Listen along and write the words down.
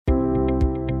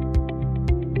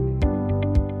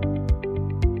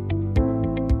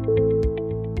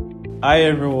Hi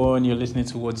everyone, you're listening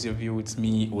to What's Your View with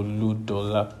me,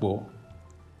 Oludolapo.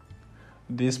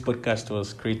 This podcast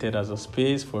was created as a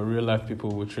space for real life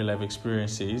people with real life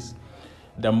experiences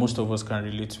that most of us can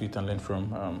relate to it and learn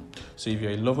from. So if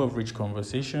you're a lover of rich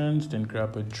conversations, then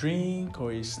grab a drink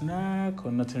or a snack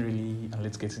or nothing really, and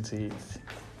let's get into it.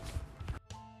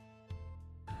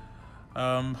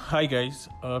 Hi guys.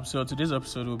 So today's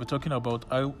episode we'll be talking about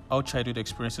how childhood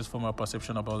experiences form our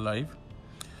perception about life.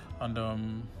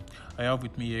 And I have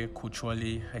with me here Coach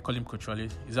Wale. I call him Coach Wale.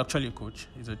 He's actually a coach.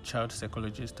 He's a child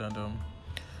psychologist, and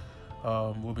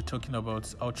we'll be talking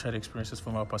about how child experiences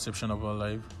form our perception of our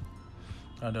life.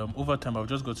 And over time, I've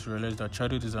just got to realize that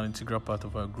childhood is an integral part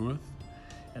of our growth,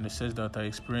 and it says that our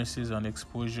experiences and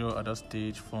exposure at that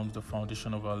stage forms the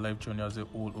foundation of our life journey as a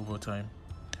whole over time.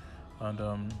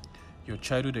 And your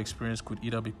childhood experience could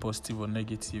either be positive or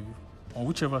negative. On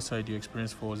whichever side your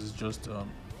experience falls is just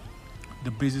the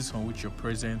basis on which your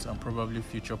present and probably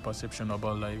future perception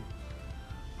about life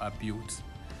are built.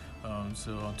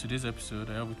 So on today's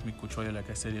episode, I have with me Coach Wale, like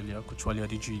I said earlier, Coach Wale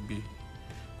Adejuigbe.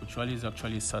 Coach Wale is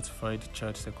actually a certified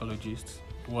child psychologist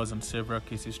who has in several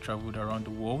cases traveled around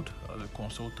the world as a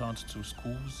consultant to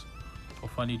schools,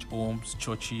 orphanage homes,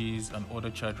 churches, and other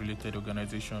child-related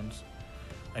organizations.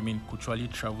 I mean, Coach Wale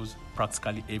travels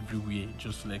practically everywhere,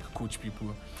 just like coach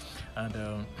people.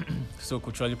 And so,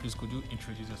 Coach Wale, please, could you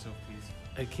introduce yourself, please?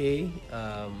 Okay.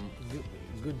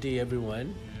 Good day,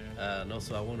 everyone. Yeah. And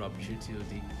also, I want to appreciate you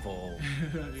for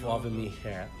having me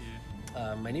here.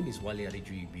 Yeah. My name is Wale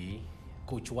Adejuigbe,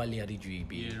 Coach Wale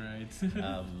Adejuigbe. Yeah,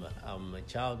 right. I'm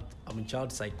a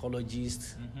child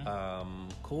psychologist,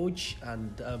 coach,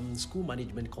 and school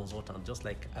management consultant. Just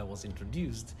like I was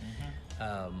introduced.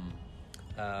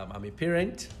 I'm a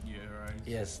parent. Yeah, right.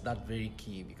 Yes, that's very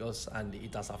key and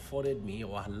it has afforded me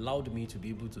or allowed me to be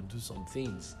able to do some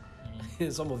things.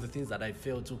 Some of the things that I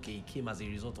felt came as a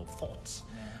result of thoughts.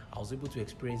 Yeah. I was able to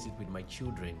experience it with my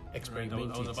children, experiment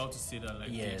Right. I was it about to say that,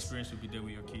 the experience will be there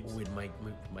with your kids. with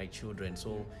my children.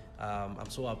 So I'm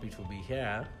so happy to be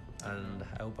here, and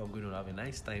I hope I'm going to have a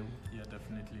nice time. Yeah,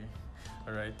 definitely.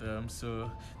 All right. So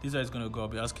this is going to go. I'll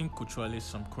be asking Coach Wale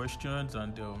some questions,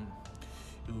 and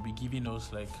he will be giving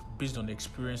us, based on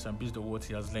experience and based on what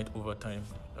he has learned over time,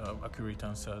 accurate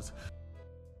answers.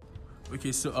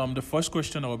 Okay, so the first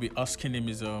question I will be asking him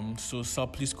is, so sir,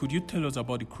 please, could you tell us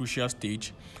about the crucial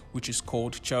stage, which is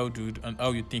called childhood, and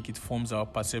how you think it forms our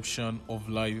perception of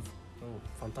life? Oh,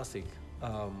 fantastic.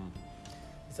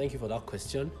 Thank you for that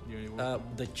question. Yeah, you're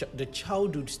welcome. The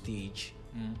childhood stage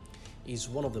is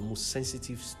one of the most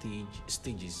sensitive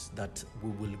stages that we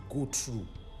will go through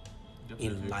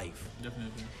in life.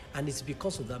 Definitely. And it's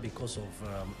because of I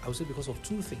would say because of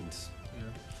two things. Yeah.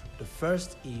 The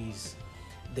first is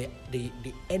the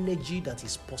energy that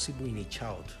is possible in a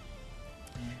child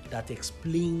that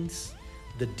explains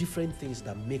the different things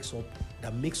that makes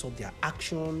up their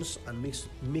actions and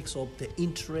makes up the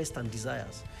interest and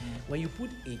desires. When you put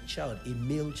a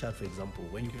male child, for example,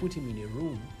 when you put him in a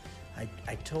room,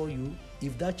 I tell you,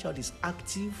 if that child is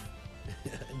active,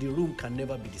 the room can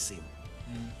never be the same.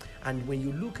 And when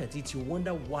you look at it, you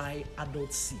wonder why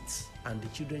adults sit and the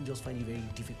children just find it very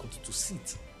difficult to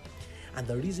sit. And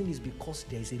the reason is because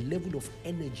there is a level of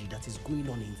energy that is going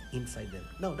on inside them.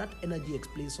 Now, that energy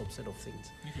explains some set of things.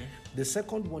 Okay. The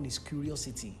second one is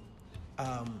curiosity.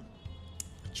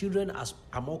 Children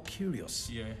are more curious.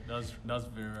 Yeah, that's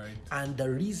very right. And the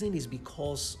reason is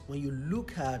because when you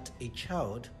look at a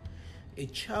child,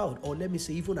 or let me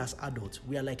say even as adults,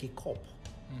 we are like a cup.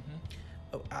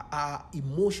 Our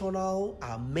emotional,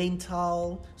 our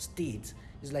mental state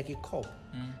is like a cup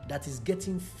that is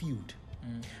getting filled.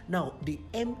 Now, the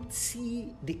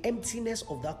emptiness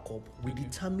of that cup will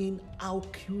determine how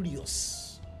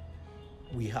curious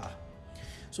we are.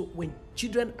 So when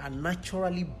children are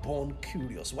naturally born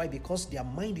curious, why? Because their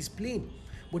mind is plain,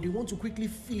 but they want to quickly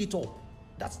fill it up.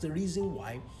 That's the reason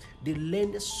why they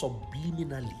learn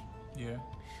subliminally. Yeah.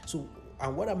 So,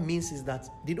 and what that means is that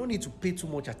they don't need to pay too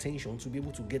much attention to be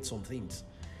able to get some things.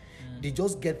 They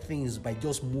just get things by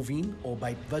just moving or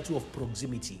by virtue of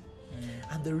proximity.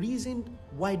 And the reason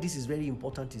why this is very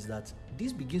important is that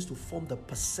this begins to form the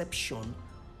perception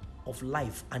of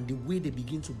life and the way they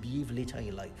begin to behave later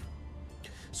in life.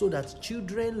 So that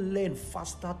children learn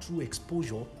faster through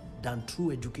exposure than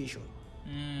through education.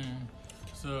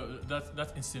 So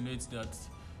that insinuates that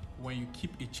when you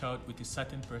keep a child with a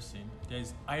certain person, there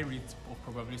is high rate of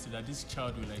probability that this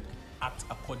child will like act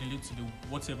accordingly to the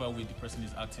whatever way the person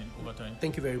is acting over time.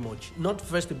 Thank you very much. Not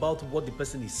first about what the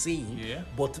person is saying, Yeah.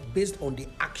 but based on the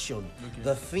action, Okay.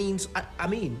 the things. I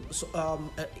mean, so,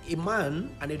 a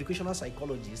man, an educational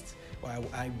psychologist,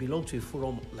 I belong to a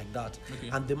forum like that, Okay.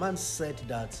 and the man said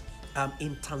that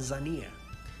in Tanzania,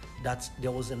 that there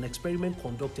was an experiment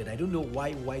conducted. I don't know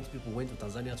why white people went to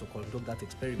Tanzania to conduct that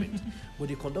experiment, but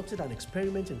they conducted an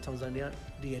experiment in Tanzania.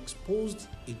 They exposed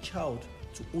a child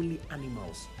to only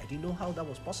animals. I didn't know how that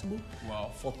was possible. Wow.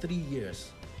 For 3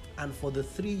 years. And for the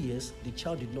 3 years, the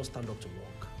child did not stand up to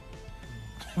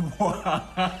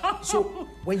walk. So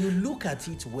when you look at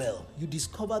it well, you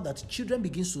discover that children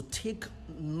begins to take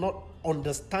not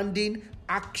understanding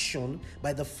action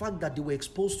by the fact that they were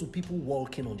exposed to people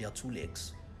walking on their 2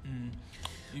 legs.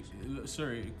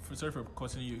 Sorry for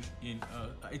cutting you in.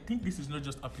 I think this is not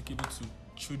just applicable to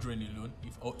children alone,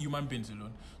 or human beings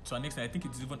alone. To an extent, I think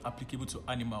it is even applicable to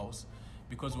animals,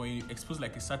 because when you expose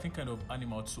like a certain kind of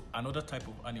animal to another type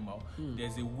of animal,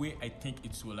 there's a way I think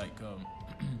it will like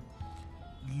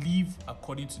live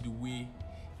according to the way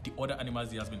the other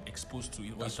animals it has been exposed to,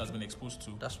 or it has been exposed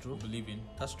to. That's true. Believe in.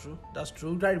 That's true. That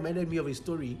reminded me of a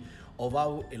story of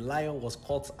how a lion was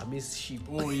caught amidst sheep.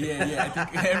 Oh yeah. I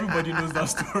think everybody knows that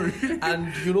story. And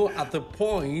at the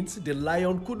point, the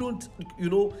lion couldn't.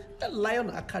 The lion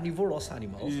are carnivorous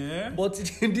animals. Yeah. But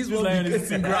this one lion became-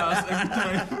 is eating grass every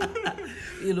time.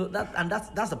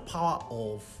 that's the power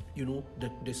of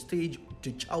the stage,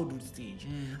 the childhood stage,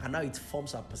 and now it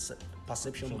forms our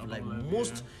perception of life.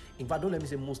 Most, in fact, don't let me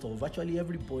say most of, virtually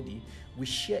everybody, we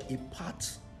share a part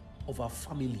of our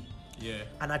family. Yeah.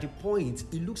 And at the point,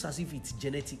 it looks as if it's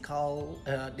genetical.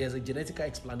 There's a genetical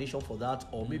explanation for that,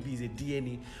 or maybe it's a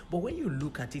DNA. But when you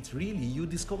look at it, really, you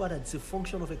discover that it's a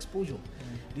function of exposure.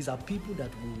 These are people that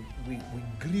we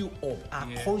grew up. Our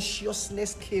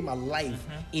consciousness came alive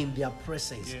in their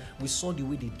presence. Yeah. We saw the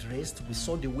way they dressed. We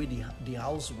saw the way the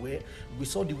house were. We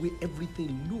saw the way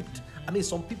everything looked. I mean,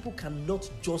 some people cannot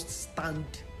just stand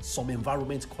some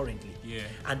environment currently. Yeah.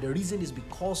 And the reason is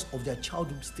because of their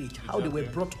childhood stage, how they were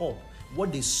Exactly. brought up,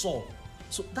 what they saw.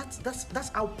 So that's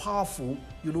how powerful,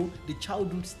 the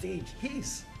childhood stage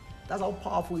is. That's how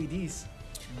powerful it is.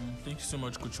 Thank you so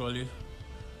much, Coach Wale.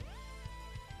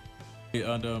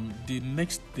 And the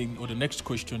next thing, or the next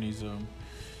question is,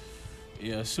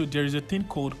 so there is a thing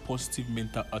called positive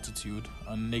mental attitude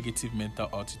and negative mental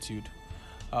attitude.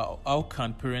 How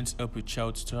can parents help a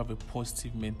child to have a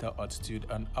positive mental attitude,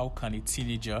 and how can a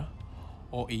teenager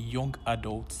or a young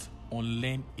adult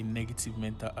unlearn a negative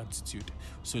mental attitude?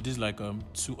 So this is like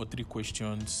 2 or 3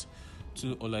 questions,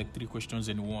 2 or like 3 questions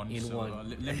in one.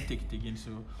 Let me take it again.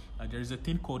 So there is a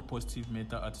thing called positive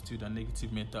mental attitude and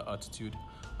negative mental attitude.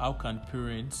 How can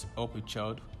parents help a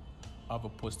child have a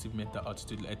positive mental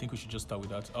attitude? I think we should just start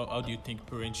with that. How do you think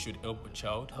parents should help a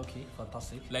child? Okay,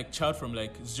 fantastic. Like child from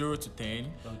like 0 to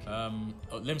 10, Okay.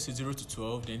 let me say 0 to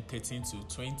 12, then 13 to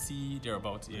 20,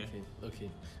 thereabouts. Yeah. Okay.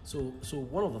 So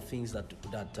one of the things that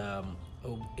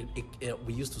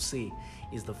we used to say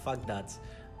is the fact that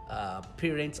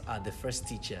parents are the first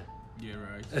teacher. Yeah,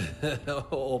 right.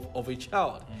 of a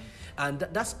child, and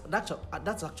that's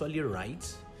actually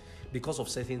right because of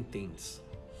certain things.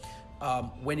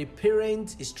 When a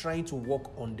parent is trying to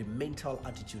work on the mental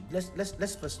attitude,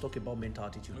 let's first talk about mental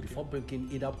attitude before breaking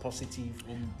either positive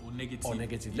Or negative. or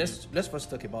negative. Yeah. Let's first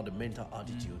talk about the mental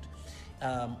attitude.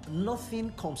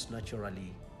 Nothing comes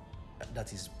naturally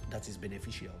that is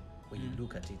beneficial when you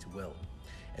look at it well.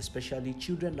 Especially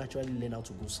children naturally learn how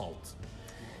to go south.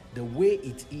 The way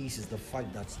it is the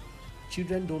fact that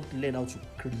children don't learn how to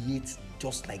create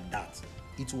just like that.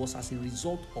 It was as a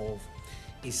result of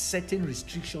a certain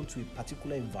restriction to a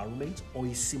particular environment or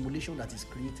a simulation that is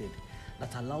created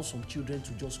that allows some children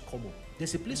to just come up.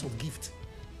 There's a place of gift,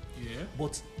 Yeah.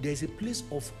 but there's a place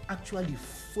of actually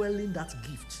fueling that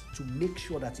gift to make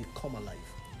sure that it come alive.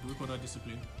 Do we call that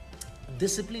discipline?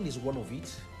 Discipline is one of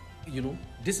it.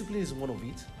 Discipline is one of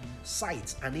it.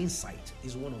 Sight and insight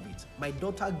is one of it. My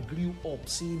daughter grew up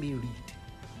seeing me read,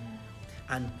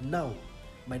 and now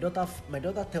my daughter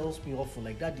tells me often,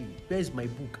 like, "Daddy, where is my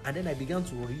book?" And then I began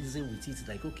to reason with it,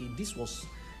 like, okay, this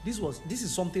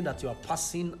is something that you are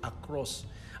passing across.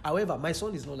 However, my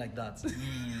son is not like that.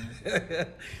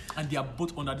 And they are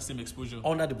both under the same exposure.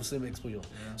 Under the same exposure.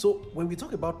 Yeah. So when we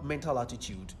talk about mental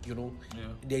attitude, Yeah.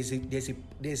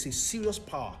 there's a serious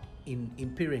power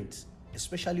in parents,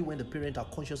 especially when the parents are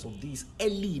conscious of this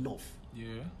early enough. Yeah.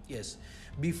 Yes.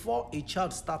 Before a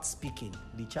child starts speaking,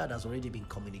 the child has already been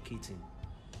communicating.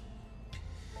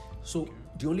 So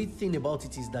the only thing about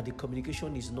it is that the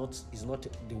communication is not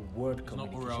the word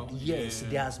communication. Not oral. Yes,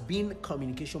 there has been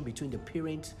communication between the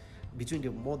parent, between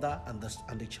the mother and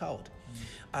the child.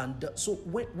 And so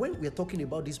when we are talking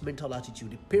about this mental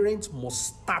attitude, the parents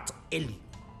must start early.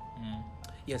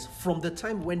 Yes, from the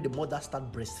time when the mother starts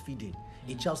breastfeeding,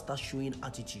 the child starts showing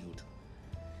attitude.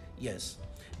 Yes,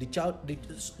 the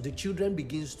children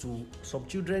some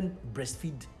children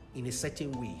breastfeed in a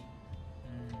certain way.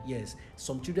 Yes,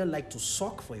 some children like to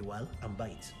suck for a while and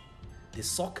bite. They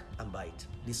suck and bite.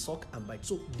 They suck and bite.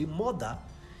 So the mother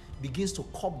begins to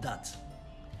cop that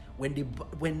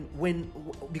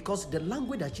because the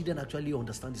language that children actually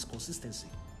understand is consistency.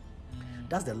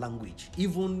 That's the language.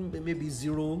 Even maybe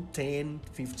 0, 10,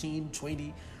 15,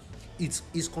 20,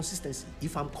 it's consistency.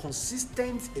 If I'm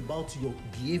consistent about your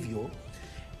behavior,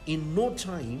 in no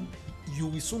time you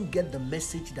will soon get the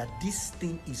message that this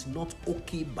thing is not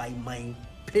okay by my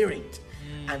parent,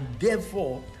 and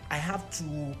therefore I have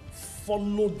to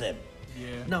follow them.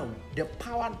 Now the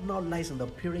power now lies in the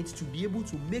parents to be able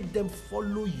to make them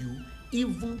follow you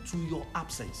even to your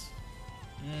absence.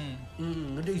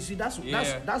 You see, that's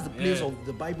the place of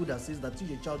the Bible that says that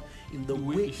teach a child in the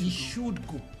way he should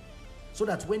go, so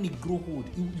that when he grow old,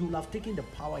 you will have taken the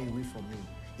power away from him.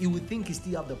 He will think he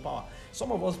still have the power.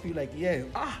 Some of us feel like,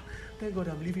 thank God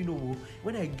I'm leaving home.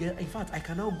 When I get, in fact, I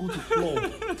can now go to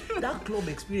club. That club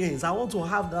experience, I want to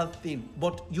have that thing.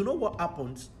 But you know what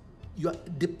happens?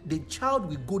 The child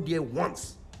will go there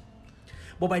once.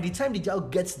 But by the time the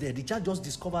child gets there, the child just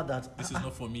discovered that this is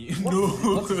not for me.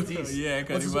 What is this? Yeah, I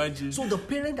can imagine. So the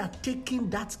parents are taking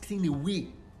that thing away,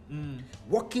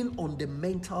 working on the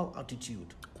mental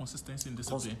attitude. Consistency and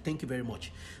discipline. Thank you very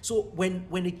much. So when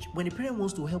a parent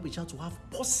wants to help a child to have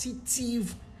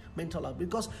positive mental attitude,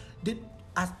 because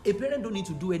as a parent don't need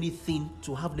to do anything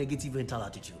to have negative mental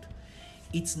attitude.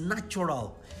 It's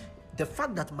natural. The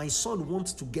fact that my son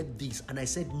wants to get this and I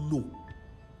said no,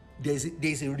 there's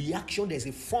a reaction, there's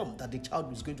a form that the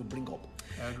child is going to bring up.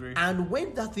 I agree. And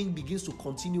when that thing begins to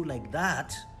continue like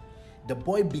that, the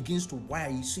boy begins to wire.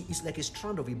 You see, it's like a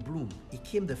strand of a broom. It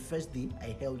came the first day,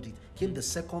 I held it. Came the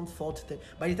second, third, third.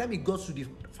 By the time it got to the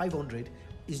 500,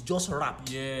 it's just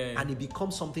wrapped. And it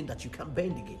becomes something that you can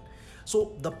bend again.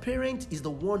 So the parent is the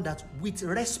one that with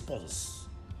response.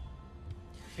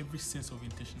 Every sense of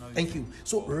intentionality. Thank you.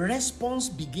 So response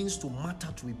begins to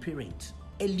matter to a parent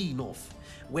early enough.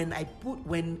 When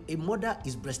a mother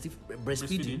is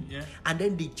breastfeeding and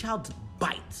then the child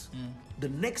bites, the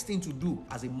next thing to do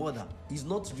as a mother is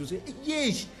not to just say,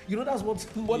 yes, that's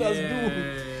what mothers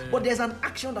do. But there's an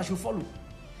action that should follow.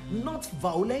 Not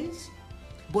violence,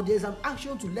 but there's an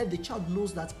action to let the child know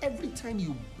that every time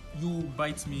you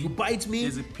bite me,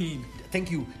 there's a pain.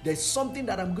 Thank you. There's something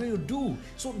that I'm going to do.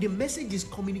 So the message is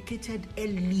communicated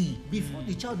early before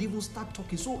the child even start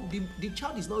talking. So the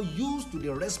child is now used to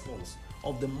the response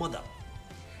of the mother.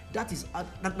 That is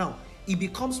now it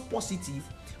becomes positive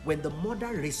when the mother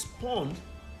responds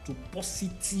to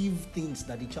positive things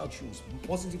that the child shows,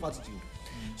 positive attitude.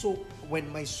 So when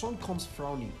my son comes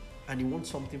frowning and he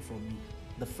wants something from me,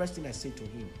 the first thing I say to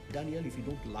him, Daniel, if you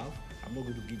don't laugh, I'm not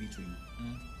going to give it to you.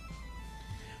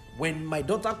 When my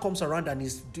daughter comes around and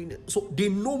is doing it, so they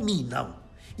know me now.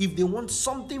 If they want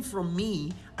something from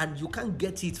me and you can't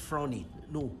get it frowning,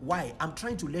 no. Why? I'm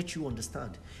trying to let you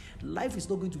understand. Life is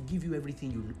not going to give you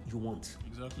everything you want.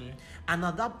 Exactly. And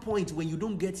at that point, when you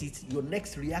don't get it, your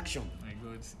next reaction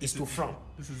is to frown.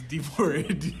 This is deep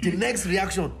already. The next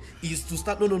reaction is to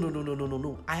start,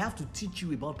 no. I have to teach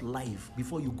you about life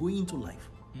before you go into life.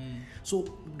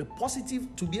 So the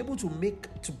positive, to be able to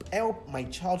help my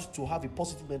child to have a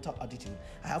positive mental attitude,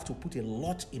 I have to put a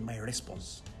lot in my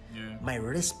response. My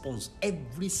response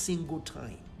every single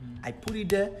time. I put it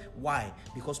there. Why?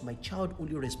 Because my child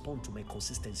only responds to my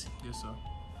consistency. Yes, sir.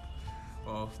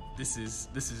 Well, this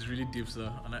is really deep,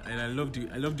 sir, and I love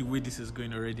the way this is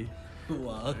going already.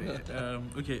 Wow.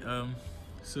 Okay.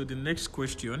 So the next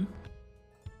question: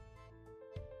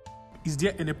 is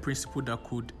there any principle that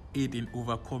could aid in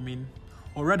overcoming,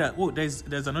 or rather,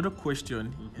 there's another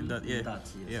question in that.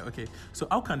 Yeah. Okay. So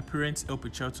how can parents help a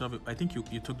child to have? I think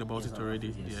you talked about it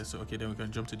already. Yes. Yeah. So okay, then we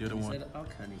can jump to the other one. Said,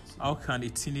 how can a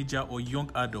teenager or young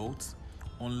adult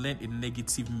unlearn a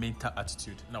negative mental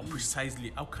attitude? Now,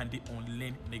 precisely, how can they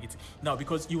unlearn negative? Now,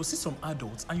 because you will see some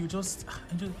adults and you just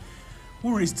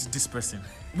who raised this person?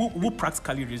 Who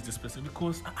practically raised this person?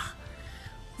 Because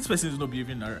this person is not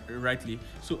behaving rightly.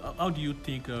 So how do you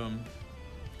think a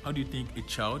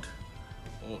child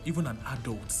or even an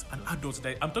adult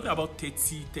that I'm talking about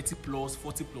 30 plus,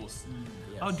 40 plus,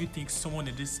 how do you think someone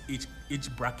in this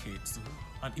age bracket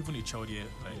And even a child here,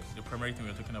 like the primary thing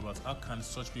we're talking about, how can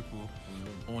such people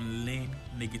unlearn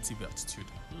negative attitude?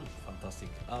 Fantastic.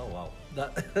 Oh wow.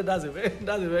 That's a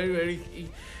very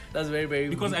very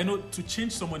Because I know to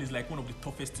change someone is like one of the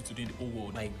toughest things to do in the whole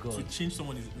world. My God. To change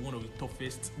someone is one of the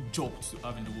toughest jobs to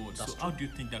have in the world. That's so true. how do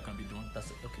you think that can be done?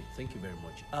 That's okay. Thank you very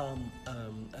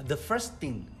much. The first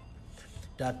thing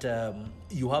that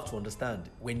you have to understand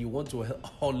when you want to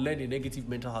unlearn a negative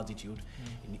mental attitude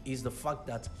is the fact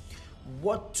that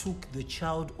what took the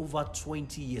child over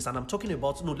 20 years, and I'm talking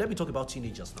about, let me talk about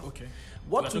teenagers now. Okay.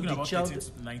 What We're took talking the about child, 18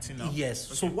 to 19 now. yes,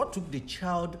 Okay. so what took the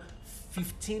child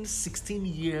 15, 16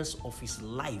 years of his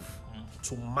life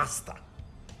to master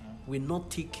will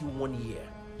not take you 1 year.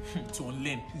 To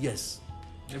unlearn. Yes.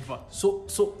 Never.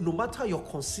 So no matter your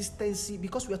consistency,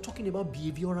 because we are talking about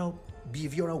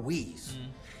behavioral ways.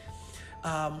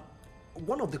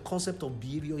 One of the concepts of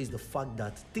behavior is the fact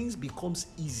that things becomes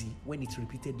easy when it's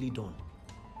repeatedly done.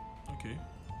 Okay.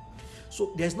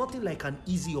 So there's nothing like an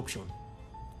easy option.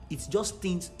 It's just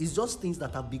things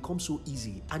that have become so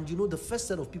easy. And the first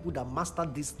set of people that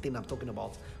mastered this thing I'm talking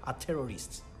about are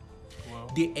terrorists. Wow.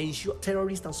 They ensure,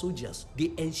 terrorists and soldiers,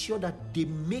 they ensure that they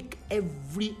make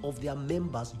every of their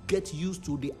members get used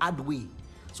to the hard way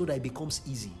so that it becomes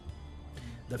easy.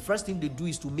 The first thing they do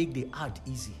is to make the hard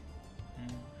easy.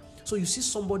 So you see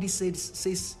somebody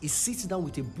says he sits down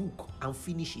with a book and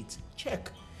finish it.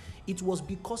 Check. It was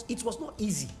because it was not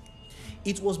easy.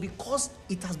 It was because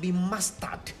it has been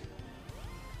mastered.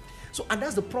 So, and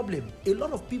that's the problem. A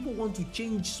lot of people want to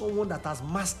change someone that has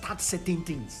mastered certain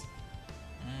things.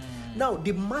 Now,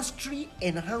 the mastery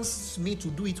enhances me to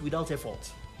do it without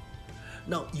effort.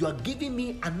 Now, you are giving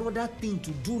me another thing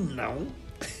to do now.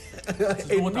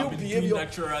 A what new I've been doing behavior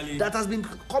naturally. that has been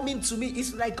coming to me.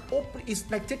 It's like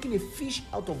taking a fish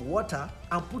out of water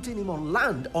and putting him on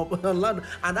land,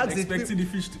 and Expecting the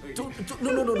fish to.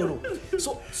 No.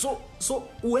 So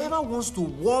whoever wants to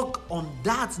work on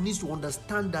that needs to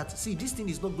understand that. See, this thing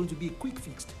is not going to be a quick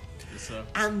fix. Yes, sir.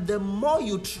 And the more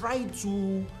you try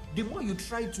to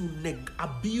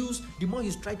abuse, the more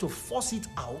you try to force it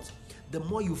out, the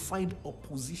more you find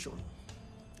opposition.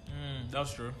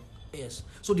 That's true. Yes.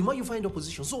 So the more you find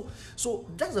opposition, so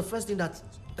that's the first thing that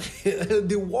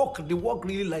the work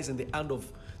really lies in the hand of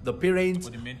the parent Or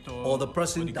the mentor, or the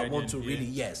person or the that want to guardian, really,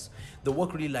 yes. The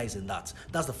work really lies in that.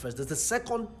 That's the first. The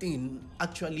second thing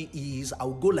actually is,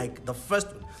 I'll go like the first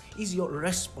one, is your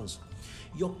response.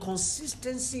 Your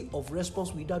consistency of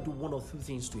response will either do one of two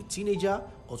things to a teenager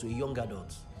or to a young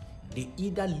adult. They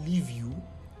either leave you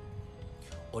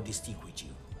or they stick with you.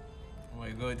 Oh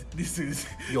my God, this is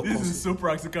Your this is so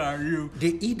practical and real.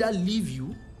 They either leave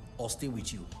you or stay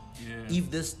with you. Yeah. If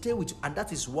they stay with you, and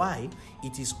that is why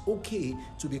it is okay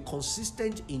to be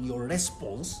consistent in your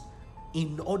response.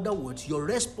 In other words, your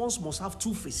response must have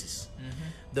two phases.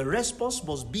 The response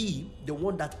must be the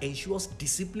one that ensures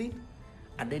discipline,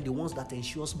 and then the ones that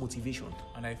ensures motivation.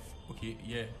 And I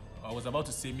was about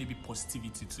to say maybe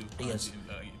positivity too. Yes.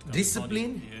 And, it can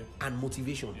Discipline sound- and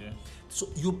motivation. Yeah. So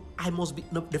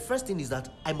the first thing is that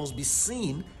I must be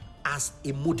seen as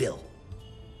a model.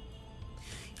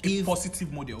 A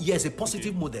positive model. Yes, a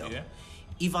positive Okay. model. Yeah.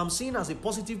 If I'm seen as a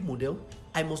positive model,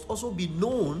 I must also be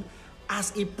known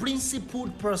as a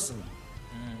principled person.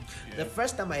 The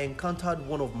first time I encountered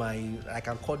I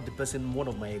can call the person one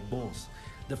of my boss.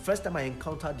 The first time I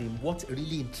encountered him, what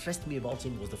really interested me about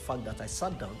him was the fact that I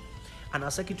sat down and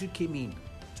our secretary came in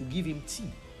to give him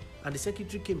tea. And the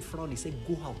secretary came frowning, he said,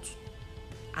 "Go out."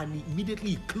 And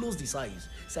immediately he closed his eyes.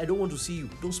 He said, "I don't want to see you.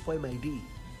 Don't spoil my day."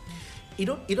 He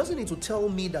doesn't need to tell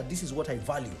me that this is what I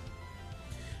value.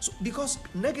 So, because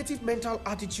negative mental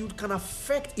attitude can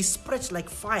affect, it spreads like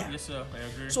fire. Yes, sir. I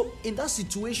agree. So in that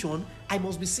situation, I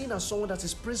must be seen as someone that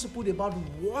is principled about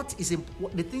what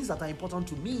the things that are important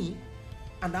to me,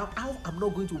 and how I'm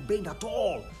not going to bend at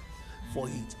all for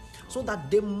it. So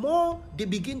that the more they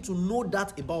begin to know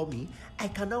that about me, I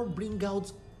can now bring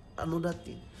out another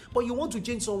thing. But you want to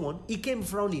change someone, he came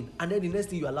frowning, and then the next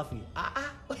thing you are laughing.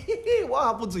 What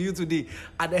happened to you today?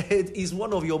 And it's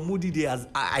one of your moody days,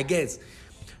 I guess.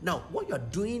 Now, what you are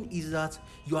doing is that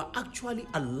you are actually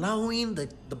allowing the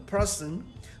person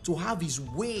to have his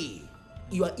way.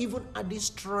 You are even adding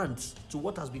strength to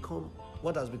what has become.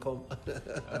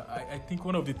 I think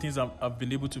one of the things I've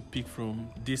been able to pick from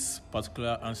this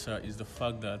particular answer is the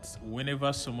fact that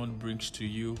whenever someone brings to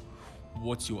you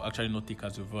what you actually not take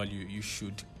as a value, you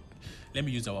should, let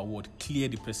me use our word, clear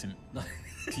the person.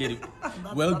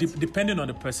 Depending on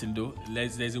the person though,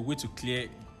 there's a way to clear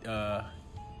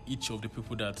each of the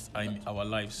people that are in our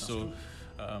lives. So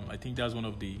I think that's one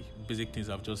of the basic things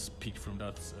I've just picked from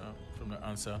that from the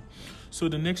answer. So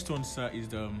the next one, sir, is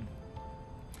the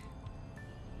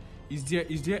is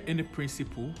there any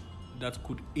principle that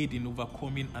could aid in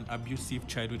overcoming an abusive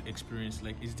childhood experience?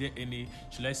 Like, is there any,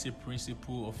 should I say,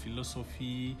 principle or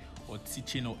philosophy or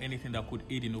teaching or anything that could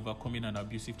aid in overcoming an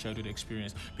abusive childhood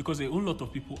experience? Because a whole lot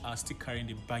of people are still carrying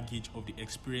the baggage of the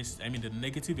experience, I mean, the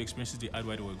negative experiences they had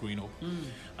while they were growing up.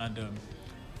 And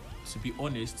to be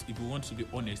honest, if you want to be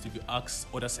honest, if you ask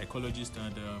other psychologists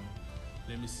and,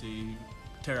 let me say,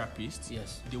 therapists,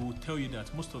 Yes. they will tell you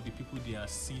that most of the people they are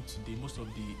seeing today, most of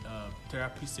the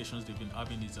therapy sessions they've been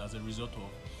having is as a result of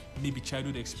maybe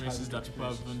childhood experiences that people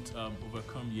haven't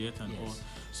overcome yet and all.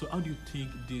 So how do you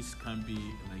think this can be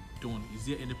like done? Is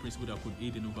there any principle that could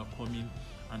aid in overcoming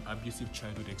an abusive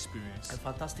childhood experience?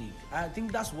 Fantastic. I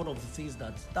think that's one of the things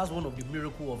that's one of the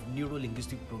miracle of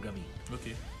neuro-linguistic programming.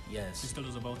 Okay. Yes. Just tell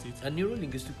us about it. A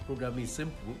neuro-linguistic programming is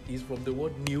simple. Is from the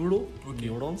word neuro, Okay.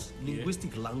 neurons,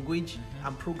 linguistic language,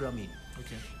 and programming.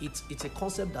 Okay. It's a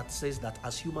concept that says that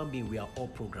as human beings we are all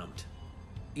programmed,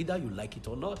 either you like it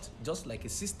or not, just like a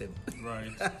system.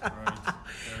 Right. Right.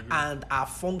 And our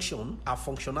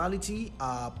functionality,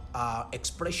 our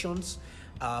expressions,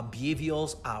 our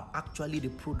behaviors are actually the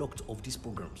product of these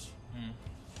programs.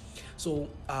 So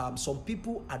some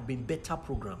people had been better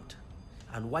programmed,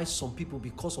 and why some people,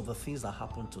 because of the things that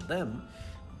happened to them,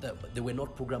 they were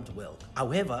not programmed well.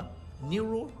 However,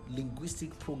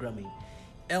 neuro-linguistic programming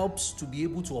helps to be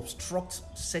able to obstruct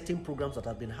certain programs that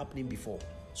have been happening before.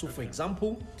 So, for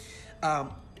example,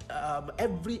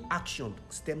 every action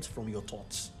stems from your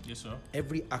thoughts. Yes, sir.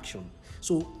 Every action.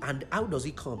 So, and how does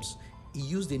it comes? He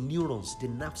used the neurons, the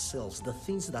nerve cells, the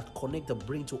things that connect the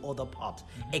brain to other parts,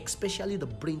 especially the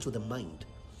brain to the mind.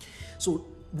 So,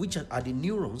 which are the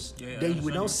neurons? Then you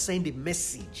will now send a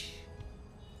message.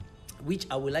 Which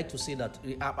I would like to say that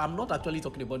I'm not actually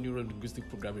talking about neuro-linguistic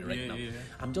programming right now.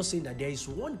 I'm just saying that there is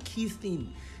one key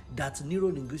thing that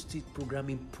neuro-linguistic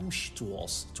programming pushed to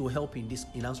us to help in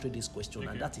answering this question,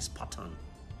 and that is pattern.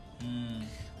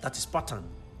 That is pattern.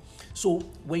 So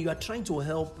when you are trying to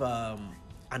help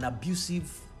an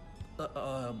abusive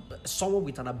someone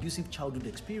with an abusive childhood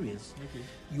experience,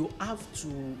 you have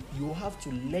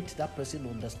to let that person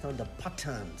understand the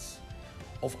patterns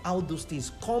of how those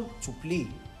things come to play.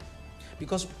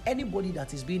 Because anybody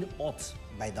that is being hurt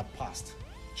by the past,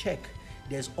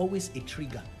 there's always a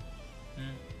trigger.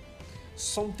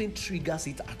 Something triggers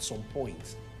it at some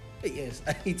point. Yes,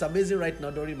 it's amazing right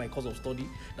now during my course of study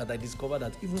that I discovered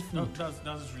that even food,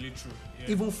 that's really true.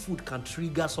 Even food can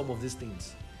trigger some of these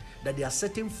things. That there are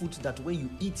certain foods that when you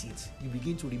eat it, you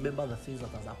begin to remember the things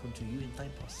that has happened to you in time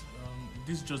past.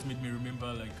 This just made me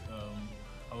remember, like,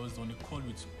 I was on a call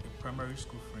with a primary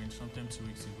school friend sometime 2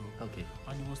 weeks ago. Okay.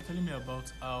 And he was telling me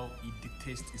about how he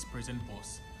detests his present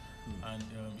boss. And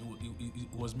he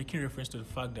was making reference to the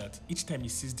fact that each time he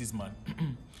sees this man,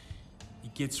 he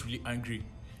gets really angry.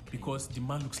 Because the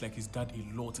man looks like his dad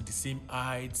a lot, the same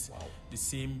height, the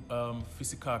same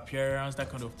physical appearance, that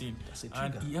kind of thing.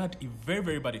 And he had a very,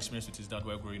 very bad experience with his dad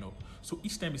while growing up. So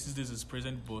each time he sees this as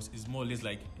present boss, it's more or less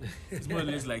like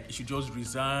he should just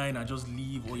resign and just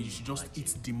leave, or he should just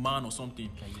eat the man or something.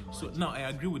 So now I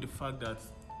agree with the fact that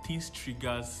things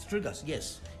triggers,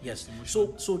 yes.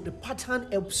 So the pattern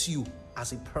helps you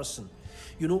as a person.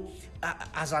 You know,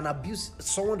 as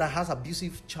someone that has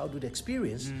abusive childhood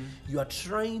experience, you are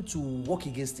trying to work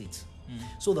against it.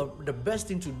 So the best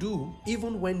thing to do,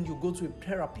 even when you go to a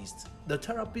therapist, the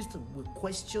therapist will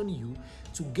question you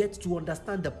to get to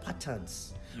understand the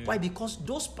patterns. Why? Because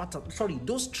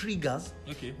those triggers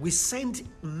will send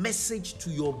message to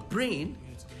your brain,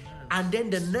 and then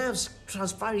the nerves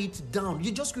transfer it down.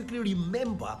 You just quickly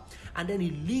remember, and then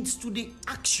it leads to the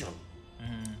action.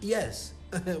 Yes.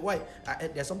 Why?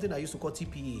 There's something I used to call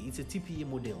TPA. It's a TPA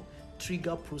model: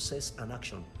 trigger, process, and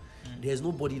action. There's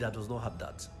nobody that does not have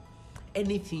that.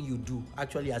 Anything you do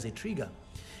actually has a trigger.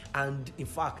 And in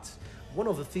fact, one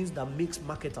of the things that makes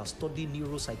marketers study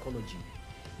neuropsychology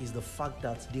is the fact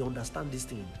that they understand this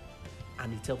thing,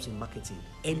 and it helps in marketing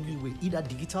anyway, either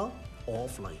digital or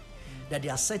offline. That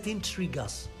there are certain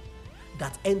triggers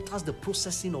that enters the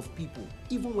processing of people.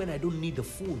 Even when I don't need the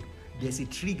phone, there's a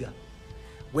trigger.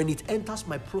 When it enters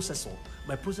my processor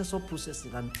processes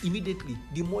it, and immediately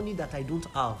the money that I don't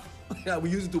have, I will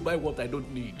use it to buy what I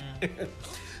don't need.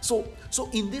 So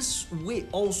in this way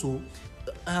also,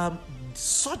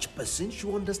 such person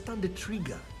should understand the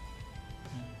trigger.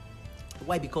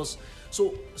 Why? Because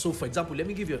so for example, let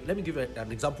me give you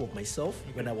an example of myself.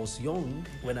 When I was young,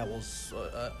 when I was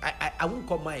I won't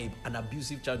call mine an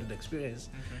abusive childhood experience,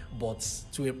 but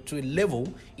to a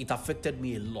level it affected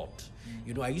me a lot.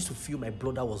 You know, I used to feel my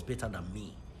brother was better than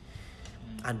me,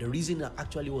 and the reason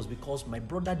actually was because my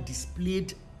brother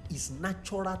displayed his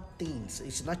natural things,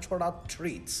 his natural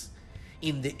traits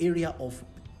in the area of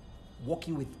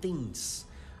working with things.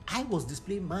 I was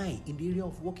displaying mine in the area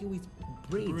of working with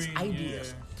brains,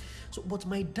 ideas. Yeah. So, but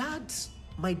my dad's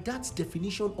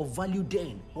definition of value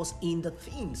then was in the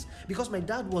things, because my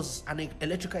dad was an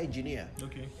electrical engineer.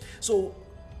 Okay. So,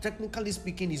 technically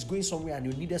speaking, he's going somewhere and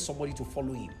you needed somebody to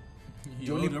follow him.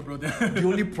 The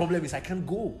only problem is I can't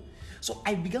go. So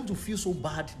I began to feel so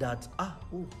bad that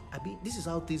this is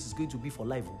how things is going to be for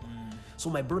life. So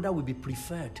my brother will be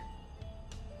preferred.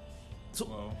 So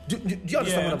wow. do you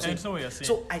understand what I'm saying? I understand what you're saying.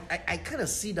 So I kind of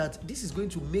see that this is going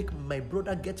to make my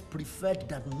brother get preferred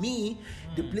than me,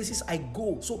 the places I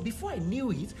go. So before I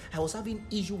knew it, I was having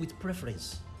issue with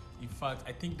preference. In fact,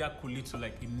 I think that could lead to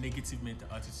like a negative mental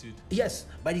attitude. Yes.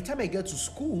 By the time I get to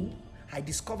school, I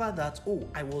discovered that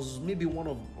I was maybe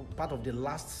part of the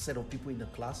last set of people in the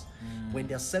class. When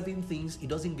there are 7 things, it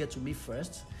doesn't get to me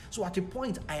first. So at a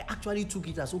point, I actually took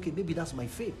it as, okay, maybe that's my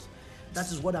fate.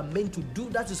 That is what I'm meant to do.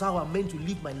 That is how I'm meant to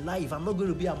live my life. I'm not going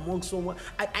to be among someone.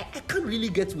 I can't really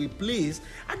get to a place.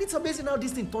 And it's amazing how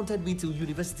this thing taunted me till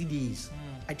university days.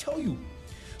 I tell you.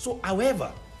 So,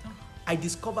 however, I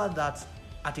discovered that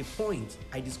at a point,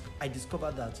 I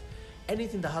discovered that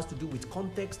anything that has to do with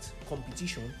context,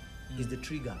 competition, is the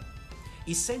trigger.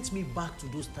 It sent me back to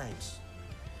those times.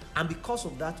 And because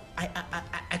of that,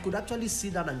 I could actually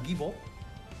sit down and give up.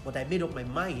 But I made up my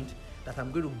mind that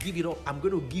I'm going to give it up. I'm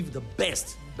going to give the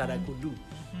best that I could do.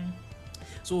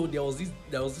 So there was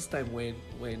this time when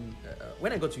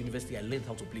I got to university, I learned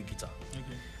how to play guitar.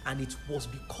 And it was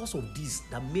because of this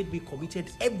that made me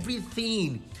committed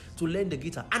everything to learn the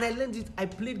guitar. And I learned it. I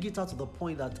played guitar to the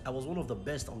point that I was one of the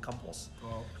best on campus.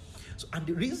 Wow. So, and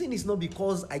the reason is not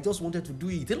because I just wanted to do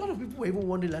it. A lot of people were even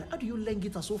wondering, like, how do you learn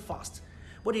guitar so fast?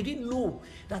 But they didn't know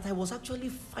that I was actually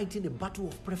fighting a battle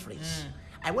of preference.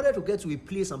 I wanted to get to a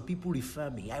place and people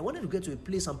refer me. I wanted to get to a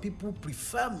place and people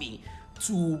prefer me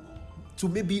to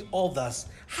maybe others.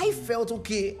 I felt,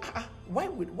 okay, why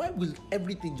will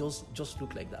everything just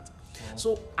look like that? Wow.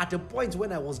 So at a point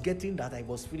when I was getting that, I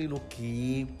was feeling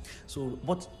okay. So,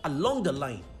 but along the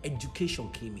line, education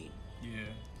came in. Yeah.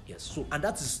 Yes. So, and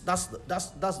that's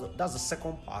the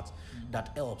second part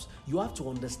that helps. You have to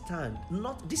understand.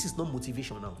 This is not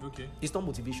motivational. Okay. It's not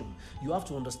motivation. You have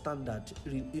to understand that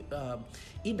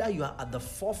either you are at the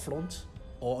forefront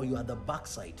or you are at the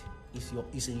backside.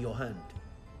 It's in your hand.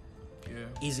 Yeah.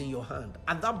 Is in your hand.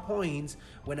 At that point,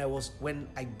 when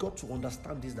I got to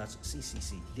understand this, that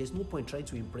see, there's no point trying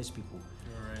to impress people.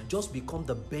 Right. Just become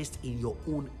the best in your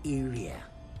own area.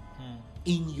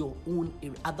 In your own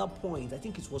area. At that point, I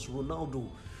think it was Ronaldo,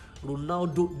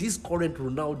 this current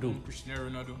Ronaldo, Cristiano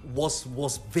Ronaldo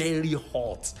was very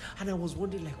hot, and I was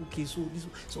wondering, like, okay, so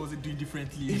what was it doing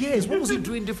differently? Yes, what was he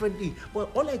doing differently?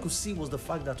 But all I could see was the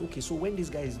fact that, okay, so when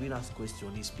this guy is being asked a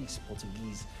question, he speaks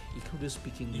Portuguese, he couldn't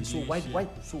speak English. So why?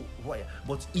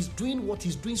 But he's doing what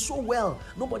he's doing so well.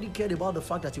 Nobody cared about the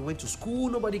fact that he went to school.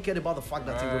 Nobody cared about the fact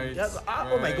that he went.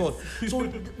 Oh my God! So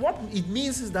what it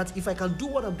means is that if I can do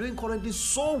what I'm doing currently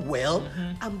so well,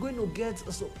 I'm going to get.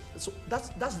 So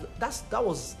that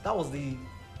was the.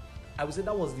 I would say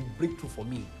that was the breakthrough for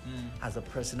me as a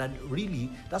person, and really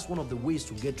that's one of the ways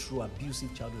to get through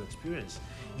abusive childhood experience.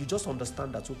 You just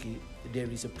understand that, okay, there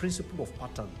is a principle of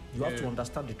pattern. You have to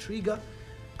understand the trigger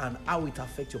and how it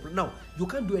affects your brain. Now, you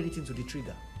can't do anything to the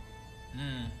trigger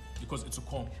because it's a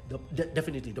come.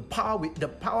 Definitely, the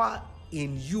power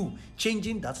in you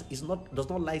changing that does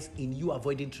not lie in you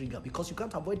avoiding trigger, because you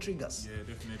can't avoid triggers.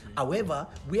 Yeah, definitely. However,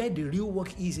 where the real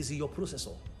work is in your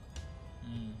processor.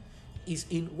 Is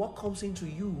in what comes into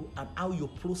you and how you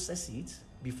process it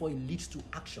before it leads to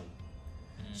action.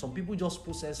 Some people just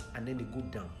process and then they go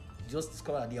down. You just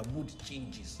discover that their mood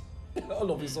changes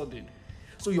all of a sudden.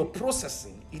 So you're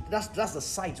processing it. That's the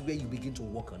site where you begin to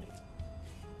work on it.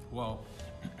 Wow.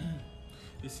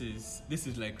 This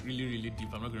is like really, really deep.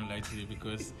 I'm not going to lie to you,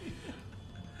 because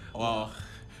wow,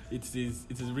 it is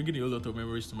bringing a whole lot of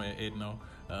memories to my head now.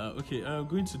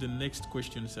 Going to the next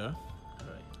question, sir.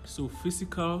 So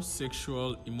physical,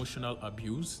 sexual, emotional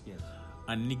abuse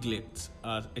and neglect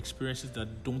are experiences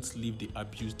that don't leave the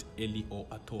abused early or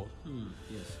at all.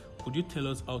 Yes. Could you tell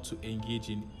us how to engage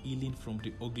in healing from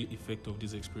the ugly effect of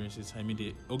these experiences? I mean,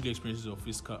 the ugly experiences of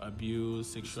physical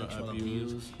abuse, sexual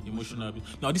abuse, emotional abuse.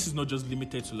 Now, this is not just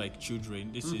limited to like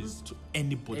children. This is to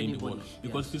anybody in the world.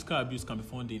 Because physical abuse can be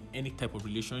found in any type of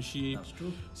relationship. That's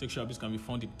true. Sexual abuse can be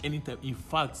found in any type. In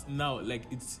fact, now, like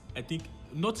I think,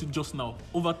 not just now,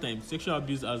 over time, sexual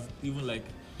abuse has even like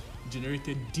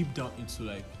generated deep down into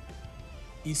like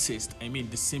incest. I mean,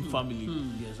 the same family.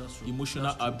 Yes, that's true.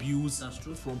 Emotional abuse That's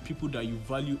true. from people that you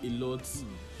value a lot.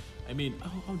 I mean,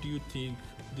 how do you think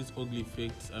these ugly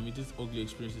effects, these ugly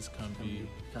experiences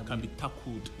can be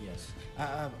tackled? Yes.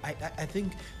 I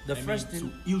think the first thing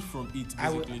to heal from it,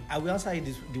 basically. I will answer it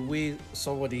the way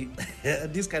somebody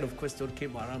this kind of question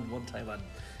came around one time,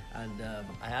 and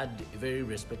I had a very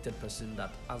respected person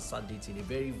that answered it in a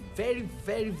very, very,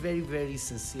 very, very, very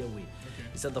sincere way. Okay.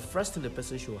 He said the first thing the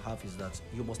person should have is that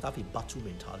you must have a battle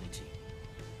mentality.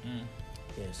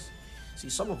 Yes. See,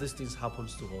 some of these things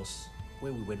happens to us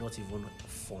when we were not even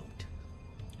formed.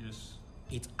 Yes.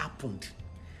 It happened.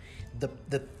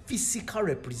 The physical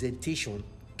representation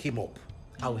came up.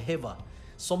 However,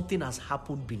 something has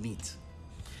happened beneath.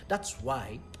 That's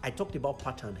why I talked about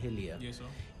pattern earlier. Yes, sir.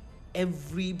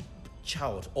 Every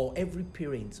child or every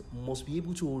parent must be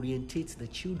able to orientate the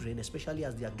children, especially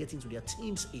as they are getting to their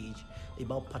teens age,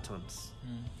 about patterns.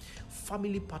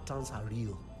 Family patterns are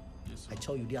real. Yes, sir. I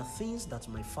tell you, there are things that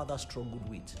my father struggled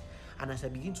with. And as I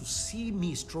begin to see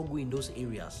me struggle in those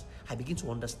areas, I begin to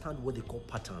understand what they call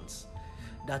patterns.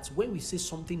 That when we say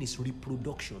something is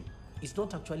reproduction, it's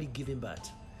not actually giving birth.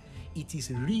 It is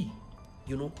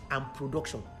and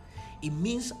production. It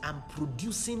means I'm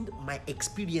producing my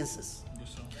experiences.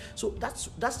 Yes, sir. So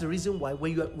that's the reason why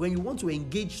when you want to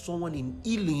engage someone in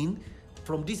healing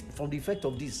from the effect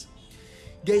of this,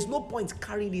 there is no point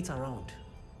carrying it around.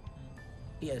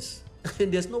 Yes.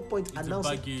 And there's no point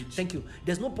announcing. Thank you.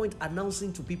 There's no point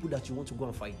announcing to people that you want to go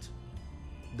and fight.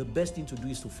 The best thing to do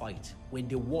is to fight. When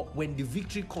the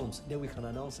victory comes, then we can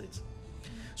announce it.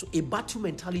 So a battle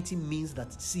mentality means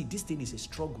that, see, this thing is a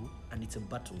struggle and it's a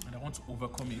battle. And I want to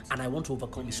overcome it. And I want to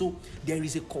overcome it. So there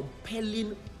is a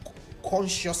compelling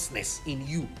consciousness in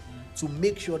you to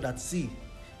make sure that, see,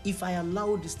 if I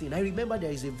allow this thing, I remember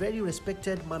there is a very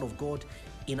respected man of God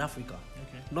in Africa,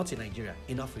 not in Nigeria,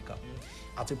 in Africa.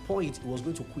 At a point, he was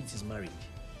going to quit his marriage.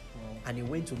 Wow. And he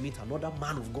went to meet another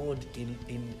man of God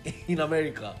in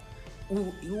America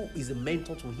who is a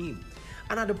mentor to him.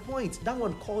 And at the point, that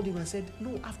one called him and said,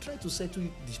 no, I've tried to settle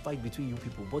this fight between you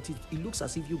people, but it looks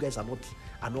as if you guys are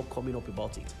not coming up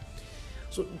about it.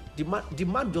 So the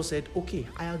man just said, okay,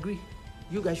 I agree.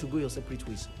 You guys should go your separate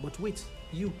ways. But wait,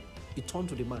 he turned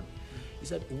to the man. He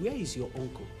said, where is your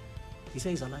uncle? He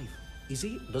said he's alive.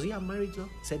 Does he have marriage now?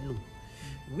 He said no.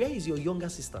 Where is your younger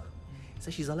sister? He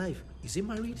said she's alive. Is he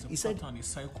married? He said a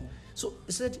cycle. So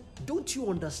he said, don't you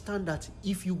understand that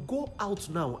if you go out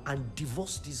now and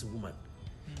divorce this woman,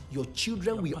 your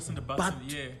children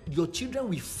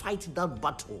will fight that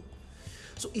battle.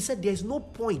 So he said there's no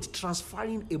point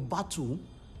transferring a battle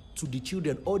to the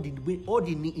children or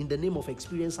in the name of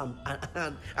experience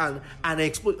and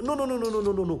exploit.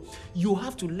 No. You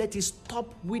have to let it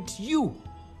stop with you.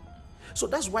 So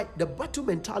that's why the battle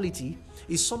mentality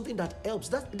is something that helps.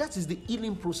 That is the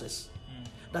healing process.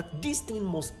 That this thing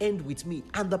must end with me.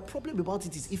 And the problem about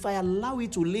it is if I allow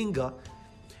it to linger,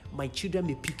 my children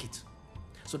may pick it.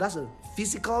 So that's a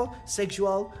physical,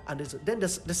 sexual, and then the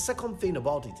second thing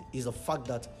about it is the fact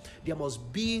that there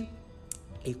must be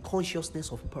a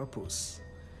consciousness of purpose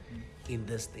in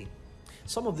this thing.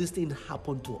 Some of these things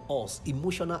happen to us: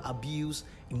 emotional abuse,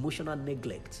 emotional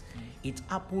neglect. It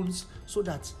happens so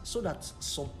that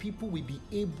some people will be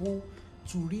able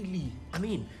to really,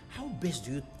 how best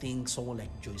do you think someone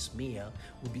like Joyce Meyer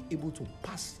will be able to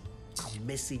pass a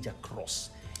message across?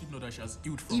 You know that she has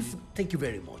healed from it. Thank you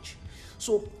very much.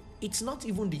 So it's not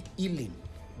even the healing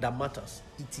that matters.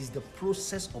 It is the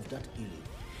process of that healing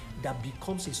that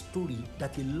becomes a story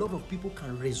that a lot of people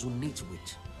can resonate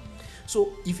with.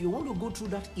 So if you want to go through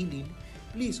that healing,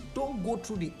 please don't go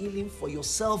through the healing for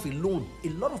yourself alone. A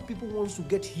lot of people want to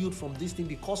get healed from this thing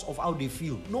because of how they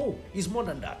feel. No, it's more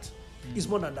than that. It's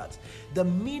more than that. The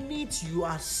minute you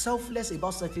are selfless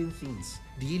about certain things,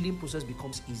 the healing process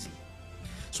becomes easy.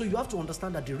 So you have to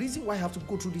understand that the reason why I have to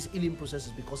go through this healing process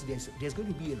is because there's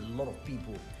going to be a lot of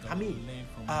people. And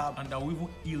that will even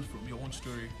heal from your own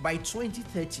story. By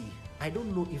 2030, I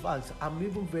don't know if I'm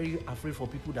even very afraid for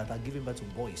people that are giving birth to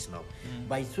boys now.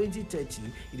 By 2030,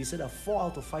 it is said that 4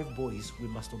 out of 5 boys will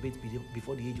masturbate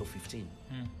before the age of 15.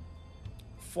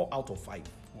 4 out of 5.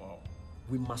 Wow.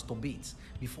 will masturbate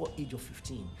before age of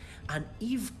 15. And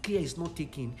if care is not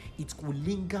taken, it will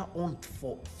linger on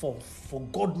for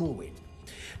God knows when.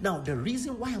 Now, the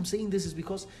reason why I'm saying this is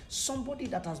because somebody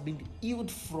that has been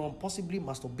healed from possibly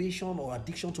masturbation or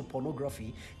addiction to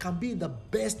pornography can be the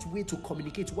best way to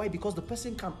communicate. Why? Because the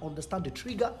person can understand the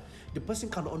trigger, the person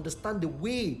can understand the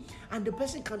way, and the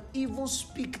person can even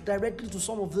speak directly to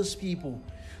some of these people.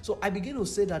 So I begin to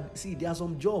say that, see, there are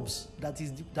some jobs that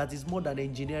is more than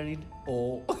engineering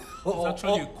or it's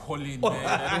actually a calling, man.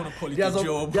 I don't want to call it a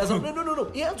job.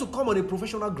 No. You have to come on a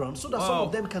professional ground so that some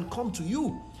of them can come to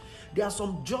you. There are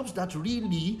some jobs that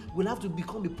really will have to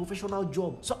become a professional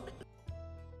job. So,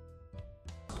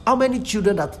 how many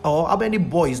children or how many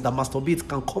boys that masturbate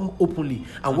can come openly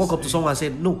and walk up to someone and say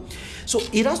no? So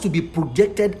it has to be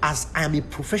projected as I am a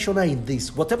professional in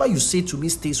this. Whatever you say to me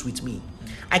stays with me.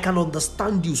 I can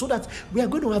understand you, so that we are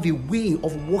going to have a way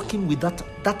of working with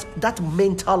that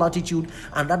mental attitude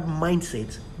and that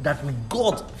mindset that we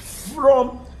got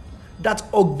from that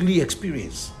ugly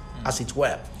experience, as it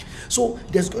were. So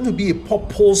there's going to be a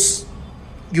purpose,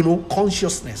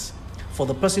 consciousness for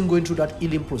the person going through that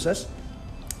healing process.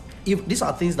 If these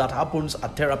are things that happens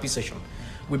at therapy session,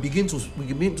 we begin to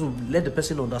let the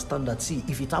person understand that, see,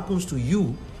 if it happens to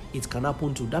you, it can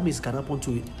happen to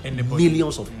anybody.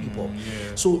 Millions of people.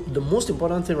 Yeah. So the most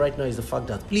important thing right now is the fact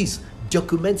that please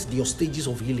document your stages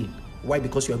of healing. Why?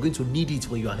 Because you are going to need it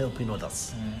when you are helping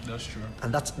others. That's true.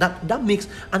 And that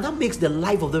makes the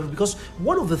life of them, because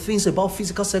one of the things about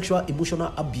physical, sexual,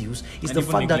 emotional abuse is the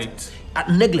fact that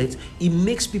neglect, it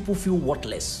makes people feel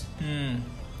worthless.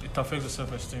 It affects the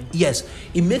self-esteem. Yes,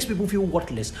 it makes people feel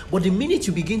worthless. But the minute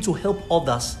you begin to help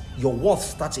others, your worth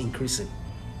starts increasing.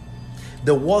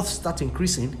 The worth starts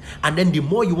increasing, and then the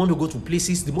more you want to go to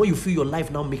places, the more you feel your life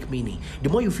now make meaning. The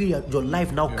more you feel your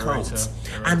life now counts.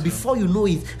 And before you know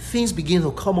it, things begin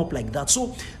to come up like that.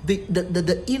 So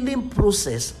the healing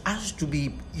process has to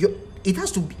be, it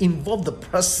has to involve the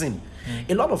person.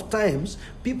 A lot of times,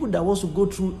 people that want to go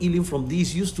through healing from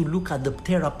this used to look at the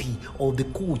therapy or the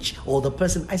coach or the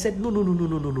person. I said, no.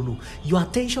 Your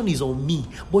attention is on me,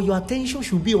 but your attention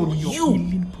should be on you.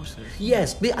 Healing process.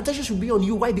 Yes, the attention should be on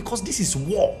you. Why? Because this is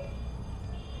war.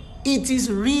 It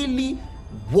is really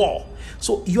war.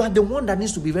 So you are the one that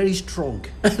needs to be very strong.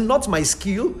 Not my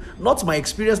skill, not my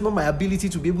experience, not my ability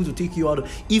to be able to take you out.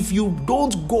 If you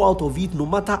don't go out of it, no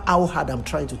matter how hard I'm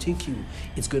trying to take you,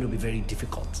 it's going to be very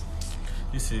difficult.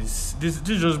 This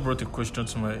just brought a question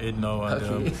to my head now,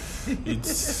 and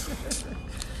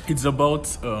it's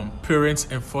about parents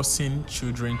enforcing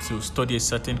children to study a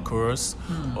certain course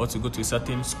or to go to a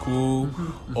certain school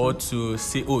or to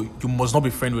say, oh, you must not be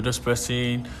friends with this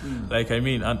person.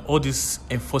 And all this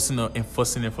enforcing of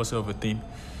a thing.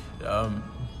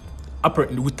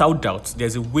 Without doubt,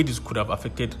 there's a way this could have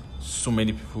affected so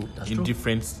many people in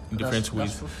different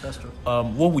ways. That's true.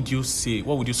 What would you say?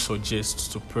 What would you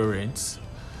suggest to parents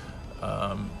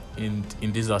in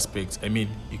this aspect? I mean,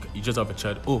 you just have a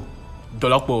child. Oh,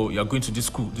 Dolapo, you're going to this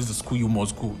school. This is the school you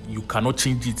must go. You cannot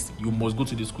change it. You must go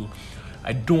to this school.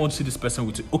 I don't want to see this person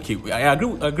with you. Okay, I agree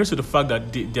with the fact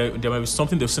that there might be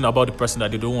something they've seen about the person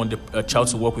that they don't want the child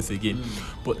to work with again.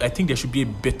 But I think there should be a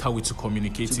better way to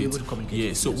communicate it. Be able to communicate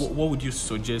it. So what would you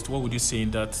suggest? What would you say in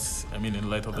that? I mean,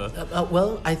 in light of that?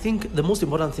 Well, I think the most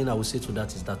important thing I would say to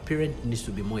that is that parent needs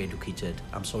to be more educated.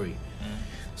 I'm sorry.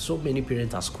 So many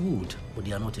parents are schooled, but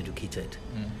they are not educated.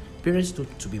 Parents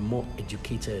need to be more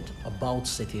educated about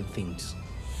certain things.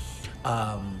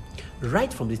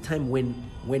 Right from the time when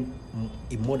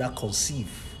a mother conceives,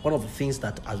 one of the things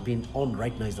that has been on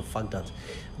right now is the fact that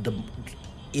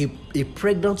a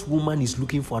pregnant woman is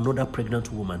looking for another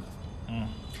pregnant woman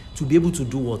to be able to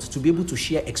do what? To be able to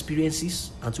share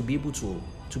experiences and to be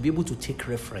able to take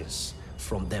reference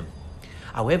from them.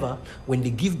 However, when they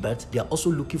give birth, they are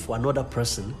also looking for another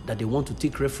person that they want to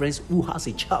take reference, who has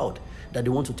a child that they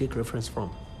want to take reference from.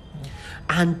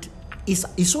 And it's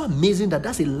so amazing that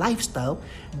that's a lifestyle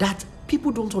that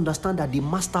people don't understand that they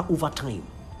master over time.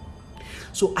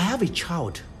 So I have a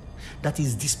child that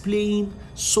is displaying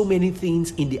so many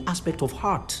things in the aspect of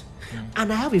heart.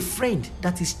 And I have a friend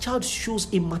that his child shows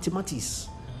in mathematics.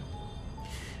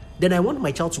 Then I want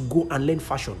my child to go and learn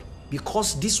fashion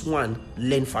because this one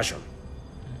learned fashion.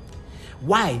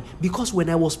 Why? Because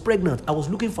when I was pregnant, I was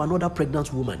looking for another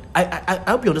pregnant woman. I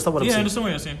hope you understand what I'm saying. Yeah, I understand what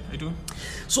you're saying. I do.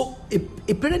 So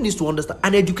a parent needs to understand,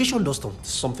 and education does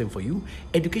something for you.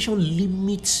 Education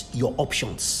limits your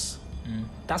options.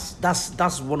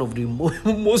 That's one of the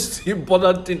most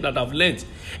important things that I've learned.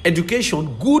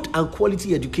 Education, good and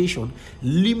quality education,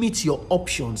 limits your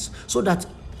options so that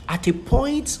at a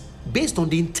point based on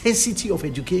the intensity of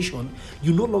education,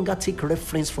 you no longer take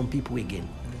reference from people again.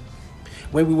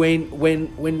 When we were in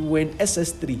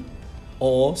SS3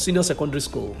 or senior secondary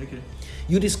school,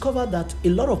 you discover that a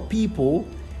lot of people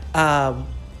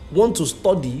want to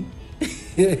study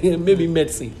maybe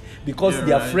medicine because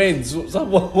their friends,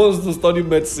 someone wants to study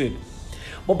medicine.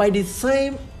 But by the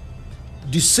time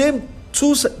the same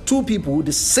two people,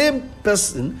 the same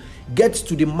person gets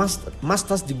to the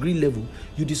master's degree level,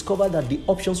 you discover that the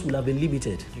options will have been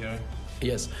limited. Yeah.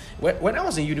 Yes. When I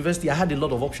was in university, I had a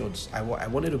lot of options. I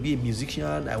wanted to be a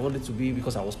musician. I wanted to be,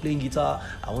 because I was playing guitar,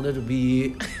 I wanted to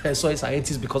be a soil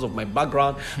scientist because of my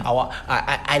background.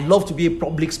 I love to be a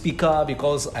public speaker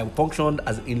because I functioned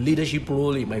as in leadership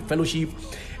role in my fellowship.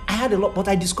 I had a lot, but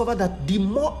I discovered that the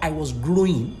more I was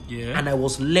growing and I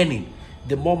was learning,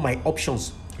 the more my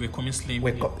options were coming slim.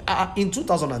 In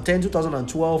 2010,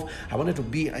 2012, I wanted to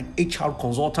be an HR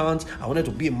consultant. I wanted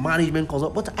to be a management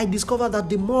consultant. But I discovered that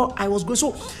the more I was growing.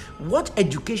 So what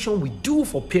education we do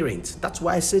for parents, that's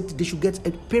why I said they should get,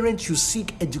 parents should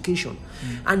seek education.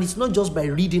 And it's not just by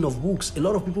reading of books. A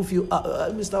lot of people feel,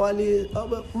 Mr.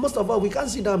 Wale, most of us, we can't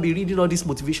sit down and be reading all these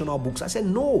motivational books. I said,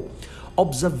 no.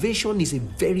 Observation is a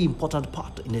very important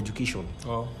part in education.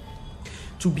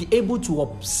 To be able to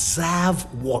observe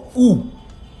who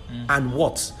and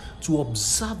what, to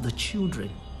observe the children,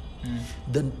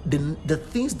 the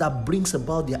things that brings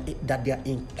about that they are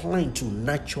inclined to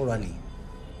naturally.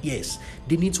 Yes,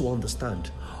 they need to understand.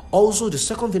 Also, the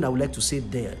second thing I would like to say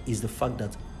there is the fact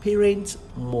that parents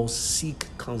must seek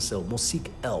counsel, must seek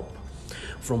help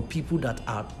from people that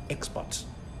are experts.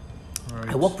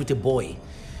 Right. I worked with a boy.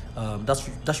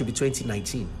 That should be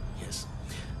 2019. Yes,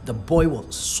 the boy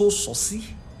was so saucy.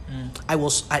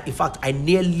 In fact, I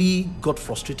nearly got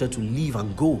frustrated to leave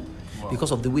and go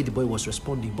because of the way the boy was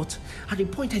responding. But at the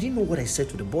point, I didn't know what I said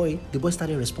to the boy. The boy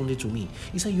started responding to me.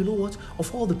 He said, you know what?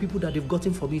 Of all the people that they've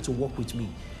gotten for me to work with me,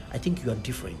 I think you are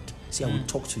different. See, I will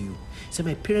talk to you. He said,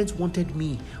 my parents wanted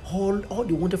me. All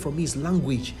they wanted from me is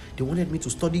language. They wanted me to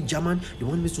study German. They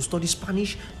wanted me to study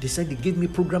Spanish. They said they gave me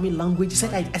programming language. He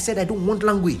said, I said, I don't want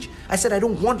language. I said, I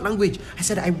don't want language. I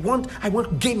said, I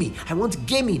want gaming. I want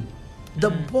gaming. The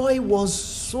boy was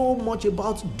so much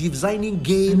about designing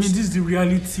games. I mean, this is the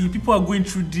reality. People are going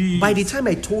through this. By the time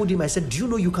I told him, I said, do you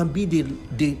know you can be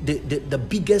the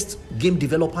biggest game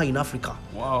developer in Africa?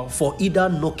 Wow. For either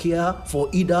Nokia, for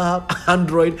either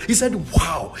Android. He said,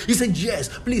 wow. He said, yes,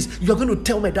 please, you're going to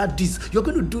tell my dad this. You're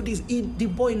going to do this. The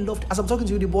boy loved, as I'm talking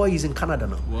to you, the boy is in Canada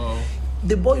now. Wow.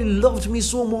 The boy loved me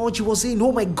so much. He was saying,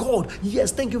 oh my God,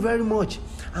 yes, thank you very much.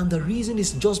 And the reason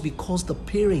is just because the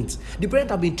parents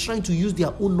have been trying to use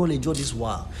their own knowledge all this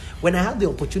while. When I had the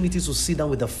opportunity to sit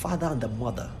down with the father and the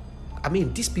mother, I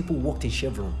mean, these people worked in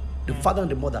Chevron. The father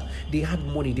and the mother, they had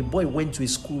money. The boy went to a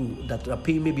school that are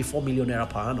paying maybe 4 million naira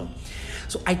per annum.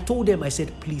 So I told them, I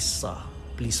said, please, sir,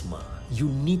 please, ma, you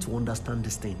need to understand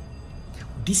this thing.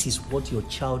 This is what your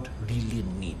child really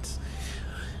needs.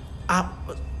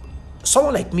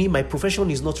 Someone like me, my profession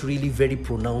is not really very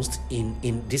pronounced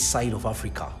in this side of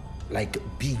Africa, like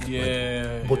big,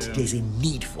 but there's a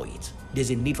need for it.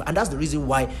 There's a need for, and that's the reason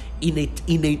why, in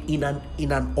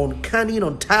an uncanny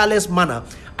and tireless manner,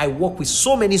 I work with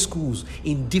so many schools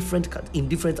in different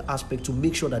aspects to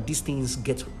make sure that these things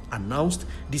get announced,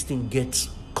 this thing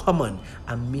gets common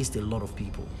amidst a lot of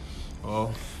people.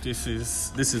 Oh, this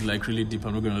is like really deep.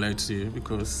 I'm not gonna lie to you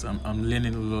because I'm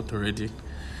learning a lot already,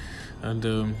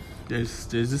 and there's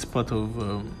this part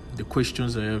of the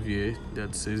questions I have here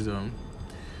that says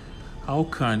how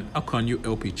can you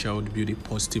help a child build a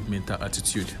positive mental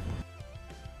attitude?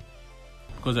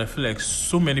 Because I feel like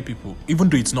so many people, even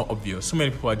though it's not obvious, so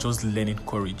many people are just learning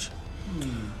courage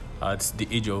at the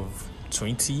age of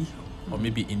 20 or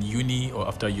maybe in uni or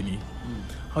after uni.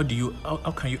 How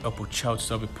can you help a child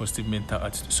to have a positive mental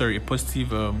attitude? Sorry, a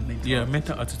positive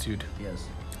mental attitude. Yes.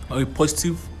 Or a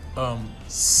positive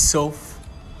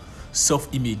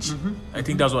self-image. I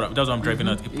think that's what I'm driving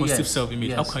at. A positive self-image.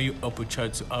 Yes. How can you help a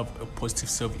child to have a positive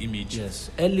self-image? Yes.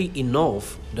 Early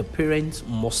enough, the parents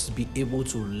must be able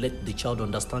to let the child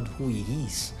understand who he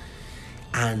is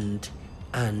and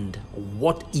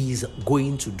what he is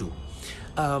going to do.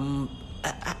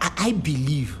 I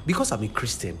believe, because I'm a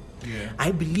Christian,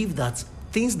 I believe that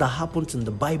things that happened in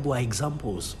the Bible are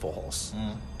examples for us,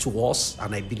 to us,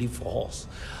 and I believe for us.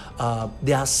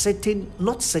 There are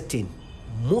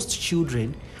most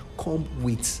children come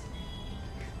with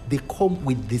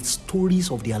the stories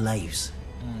of their lives.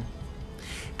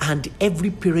 And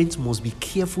every parent must be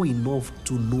careful enough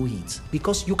to know it,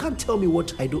 because you can't tell me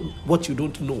what you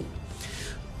don't know.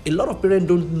 A lot of parents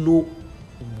don't know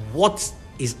what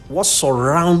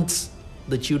surrounds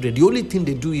the children. The only thing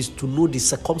they do is to know the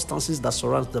circumstances that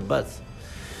surround the birth.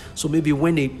 So maybe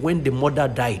when the mother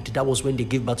died, that was when they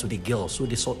gave birth to the girl. So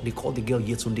they called the girl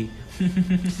Yetunde.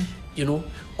 You know,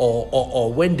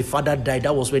 or when the father died,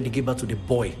 that was when they gave birth to the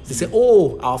boy. They say,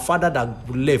 oh, our father that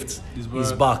left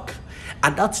is back.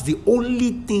 And that's the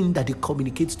only thing that they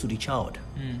communicate to the child.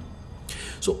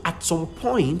 So at some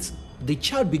point, the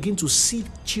child begins to see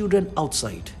children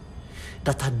outside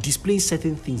that are displaying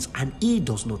certain things, and he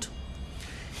does not.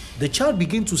 The child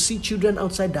begins to see children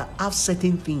outside that have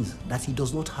certain things that he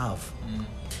does not have.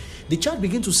 The child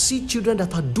begins to see children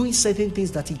that are doing certain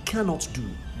things that he cannot do.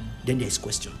 Then there's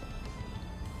question.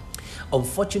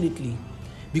 Unfortunately,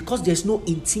 because there's no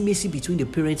intimacy between the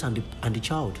parents and the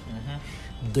child,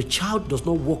 the child does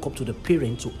not walk up to the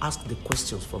parent to ask the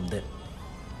questions from them.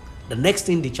 The next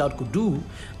thing the child could do,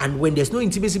 and when there's no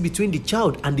intimacy between the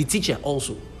child and the teacher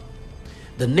also,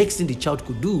 the next thing the child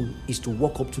could do is to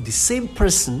walk up to the same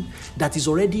person that is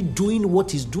already doing what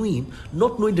he's doing,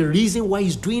 not knowing the reason why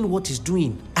he's doing what he's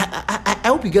doing. I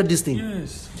hope you get this thing.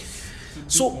 Yes.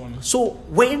 So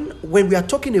when we are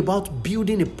talking about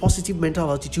building a positive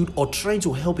mental attitude or trying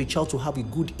to help a child to have a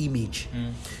good image,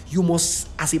 you must,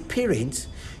 as a parent,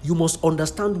 you must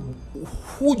understand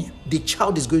who the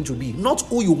child is going to be. Not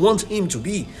who you want him to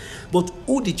be, but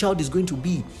who the child is going to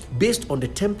be based on the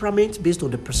temperament, based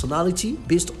on the personality,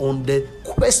 based on the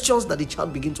questions that the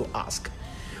child begins to ask.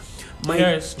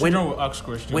 Children will ask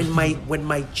questions. When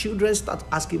my children start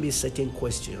asking me certain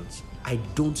questions, I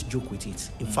don't joke with it.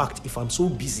 In fact, if I'm so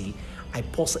busy, I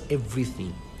pause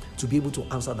everything to be able to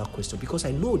answer that question, because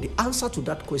I know the answer to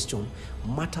that question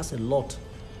matters a lot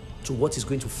to what is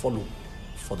going to follow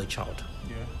for the child.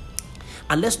 Yeah.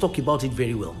 And let's talk about it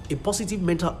very well. A positive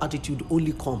mental attitude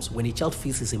only comes when a child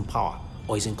feels he's in power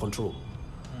or is in control.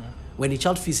 When a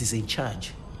child feels he's in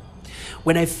charge.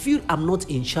 When I feel I'm not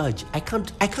in charge, I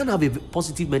can't have a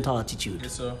positive mental attitude.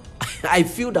 Yes, sir. I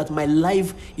feel that my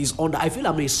life is I feel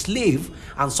I'm a slave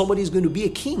and somebody is going to be a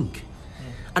king.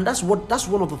 And that's one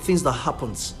of the things that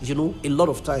happens, a lot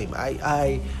of time.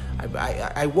 I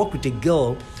work with a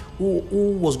girl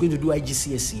who was going to do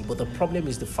IGCSE, but the problem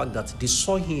is the fact that they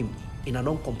saw him in an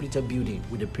uncompleted building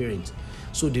with the parents.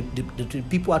 So the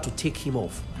people had to take him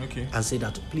off and say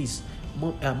that, please,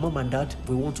 mom and dad,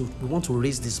 we want to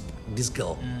raise this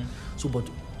girl. So, but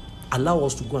allow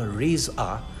us to go and raise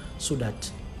her so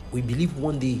that we believe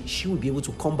one day she will be able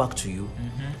to come back to you.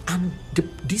 And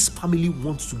this family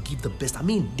wants to give the best. I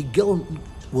mean, the girl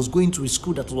was going to a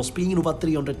school that was paying over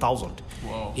 300,000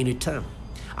 in a term.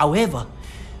 However,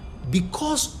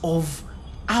 because of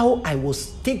how I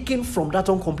was taken from that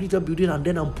uncompleted building and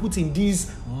then I'm put in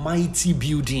this mighty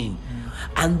building,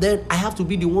 and then I have to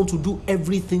be the one to do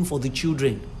everything for the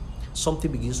children,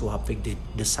 something begins to affect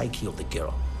the psyche of the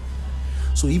girl.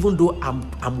 So even though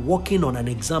I'm working on an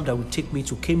exam that will take me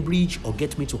to Cambridge or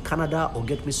get me to Canada or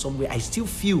get me somewhere, I still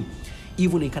feel,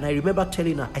 even in Canada, I remember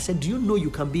telling her, I said, do you know you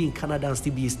can be in Canada and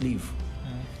still be a slave?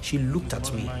 She looked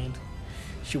at me.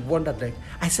 She wondered, like,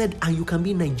 I said, and you can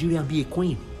be in Nigeria and be a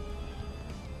queen.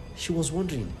 She was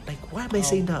wondering, like, why am I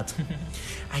saying that?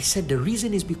 I said, the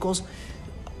reason is because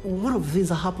one of the things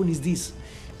that happen is this: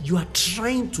 you are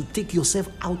trying to take yourself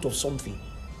out of something.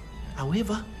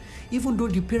 However, even though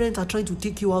the parents are trying to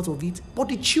take you out of it, but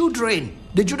the children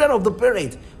of the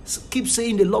parent keep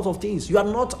saying a lot of things. You are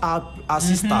not our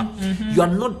sister. You are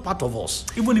not part of us.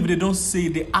 Even if they don't say,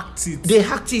 they act it. They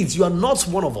act it. You are not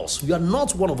one of us. You are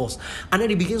not one of us. And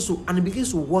then it begins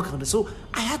to work on it. So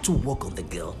I had to work on the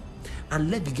girl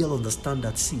and let the girl understand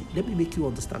that, see, let me make you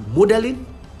understand. Modeling,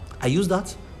 I use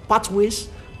that. Pathways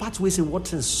in what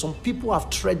sense? Some people have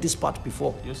tread this path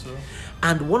before. Yes, sir.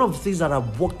 And one of the things that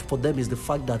have worked for them is the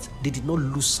fact that they did not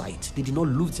lose sight. They did not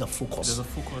lose their focus. There's a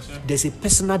focus, yeah. There's a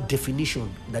personal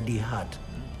definition that they had.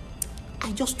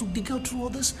 I just took the girl through all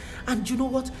this. And you know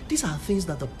what? These are things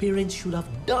that the parents should have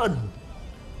done.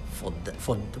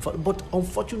 But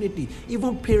unfortunately,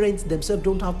 even parents themselves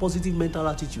don't have positive mental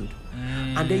attitude.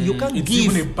 And then you can't give.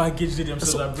 Even a baggage they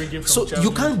themselves are bringing from childhood.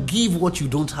 You can't give what you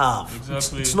don't have.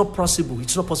 Exactly. It's not possible.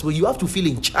 It's not possible. You have to feel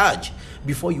in charge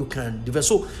before you can develop.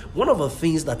 So one of the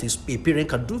things that a parent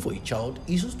can do for a child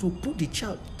is just to put the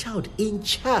child in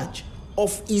charge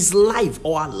of his life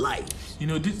or her life.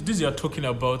 This you're talking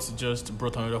about just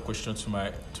brought another question to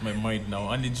my mind now,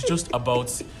 and it's just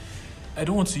about. I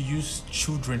don't want to use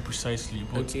children precisely,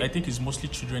 but I think it's mostly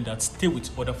children that stay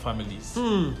with other families,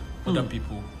 other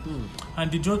people,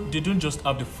 and they don't just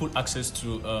have the full access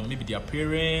to maybe their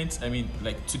parents. I mean,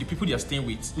 like, to the people they are staying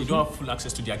with, they don't have full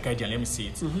access to their guardian. Let me say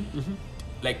it.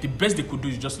 Like, the best they could do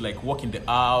is just like walk in the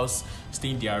house,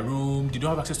 stay in their room. They don't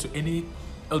have access to any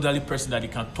elderly person that they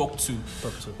can talk to.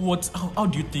 How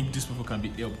do you think these people can be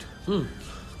helped?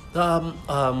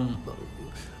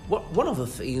 One of the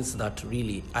things that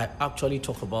really I actually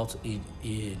talk about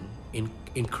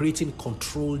in creating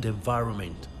controlled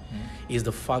environment is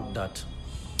the fact that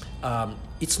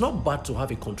it's not bad to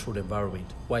have a controlled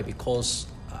environment. Why? Because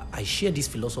I share this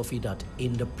philosophy that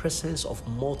in the presence of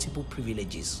multiple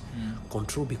privileges,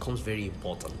 control becomes very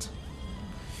important.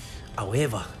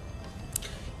 However,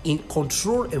 in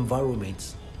controlled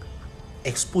environments,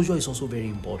 exposure is also very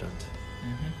important.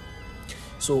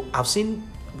 So I've seen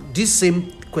this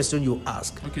same question you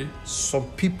ask. Okay. Some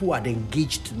people had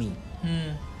engaged me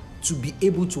to be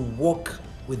able to work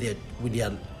with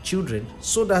their children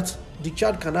so that the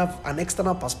child can have an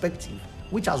external perspective,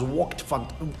 which has worked,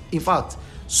 in fact,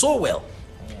 so well.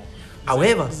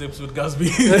 However, this episode has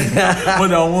been more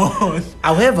than one.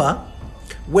 However,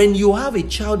 when you have a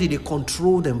child in a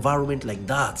controlled environment like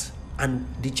that, and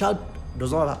the child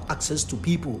does not have access to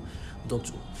people,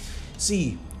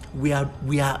 see, we are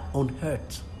on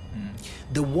earth.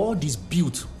 The world is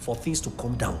built for things to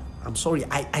come down. I'm sorry,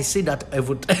 I say that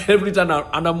every time,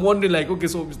 and I'm wondering, like, okay,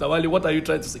 so Mr. Wale, what are you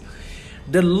trying to say?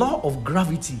 The law of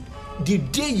gravity, the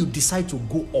day you decide to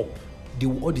go up, the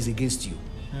world is against you.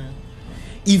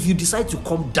 If you decide to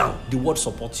come down, the world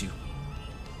supports you.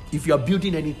 If you are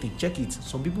building anything, check it.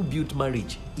 Some people build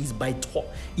marriage is by talk.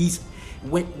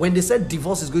 When they said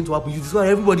divorce is going to happen, you discover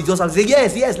everybody just has to say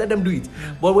yes, let them do it.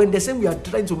 But when they say we are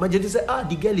trying to imagine, they say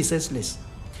the girl is senseless.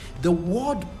 The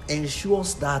word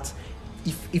ensures that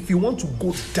if you want to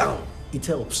go down, it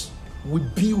helps. We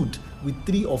build with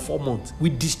 3 or 4 months. We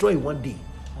destroy one day.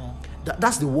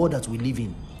 That's the world that we live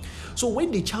in. So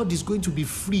when the child is going to be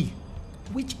free,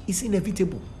 which is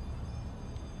inevitable.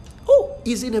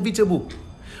 It's inevitable.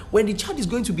 When the child is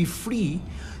going to be free,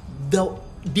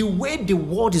 the way the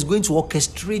world is going to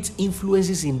orchestrate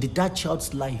influences in that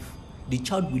child's life, the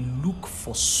child will look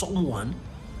for someone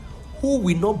who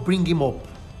will not bring him up,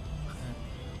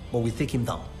 but will take him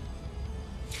down.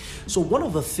 So one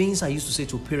of the things I used to say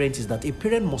to parents is that a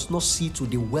parent must not see to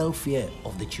the welfare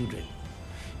of the children.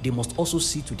 They must also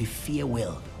see to the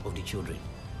farewell of the children.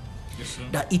 Yes,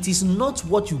 that it is not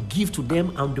what you give to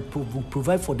them and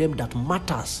provide for them that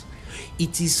matters.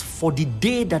 It is for the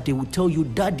day that they will tell you,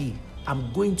 Daddy,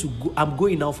 I'm going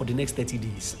now for the next 30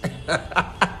 days.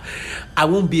 I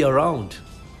won't be around.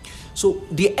 So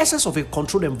the essence of a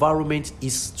controlled environment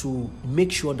is to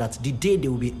make sure that the day they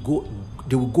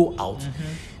will go out,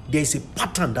 there is a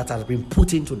pattern that has been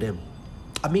put into them.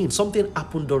 I mean, something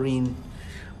happened during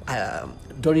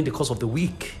the course of the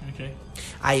week. Okay.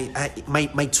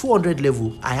 My 200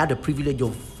 level, I had the privilege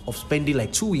of spending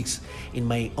like 2 weeks in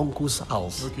my uncle's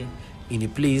house. Okay. In a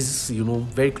place,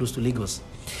 very close to Lagos.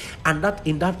 And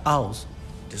in that house,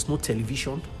 there's no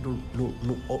television,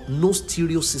 no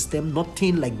stereo system,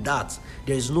 nothing like that.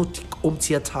 There is no home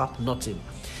theater, nothing.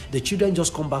 The children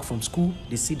just come back from school,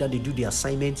 they sit down, they do their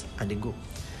assignments, and they go.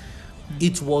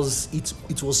 It was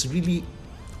really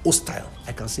hostile,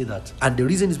 I can say that. And the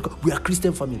reason is because we are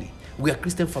Christian family.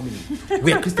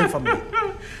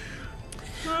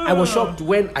 I was shocked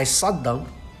when I sat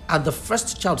down and the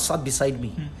first child sat beside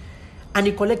me and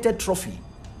he collected trophy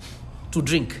to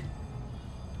drink.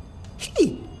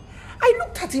 Hey, I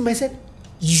looked at him, I said,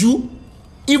 you,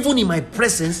 even in my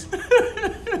presence,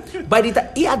 by the time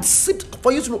he had sipped,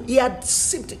 for you to know, he had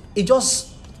sipped it.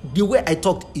 Just, the way I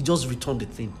talked, he just returned the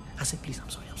thing. I said, please, I'm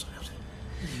sorry.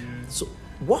 So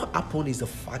what happened is the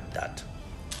fact that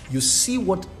you see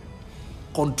what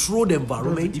controlled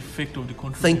environment. The effect of the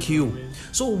controlled Thank you. environment.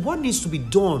 So what needs to be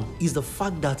done is the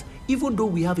fact that even though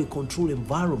we have a controlled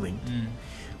environment,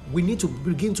 we need to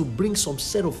begin to bring some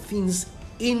set of things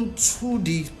into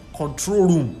the control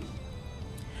room.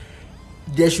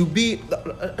 There should be,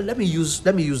 let me use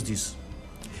this.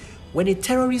 When a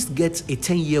terrorist gets a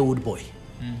 10-year-old boy,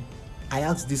 I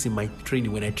asked this in my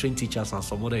training when I train teachers and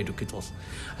some other educators.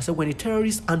 I said, when a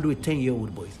terrorist handle a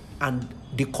 10-year-old boy and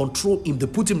they control him, they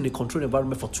put him in a controlled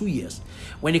environment for 2 years.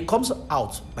 When he comes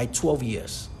out by 12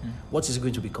 years, what is he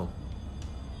going to become?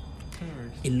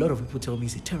 Terrorist. A lot of people tell me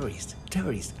he's a terrorist.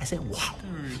 I said, wow,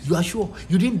 Terrorist. you are sure?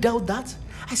 You didn't doubt that?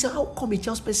 I said, how come a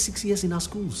child spends 6 years in our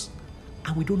schools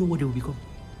and we don't know what they will become?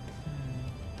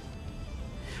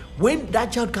 When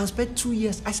that child can spend 2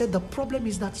 years, I said the problem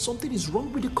is that something is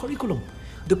wrong with the curriculum.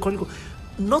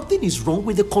 Nothing is wrong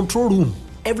with the control room.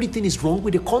 Everything is wrong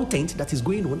with the content that is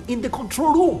going on in the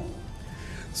control room.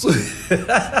 So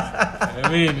I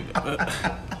mean,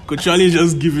 Coach Ali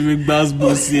just giving me buzz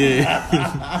here.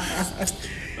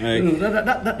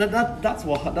 That's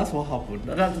what happened.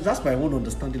 That's my own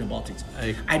understanding about it.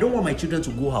 I don't want my children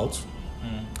to go out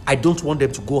I don't want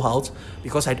them to go out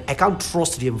because I can't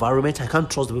trust the environment. I can't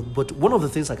trust the, but one of the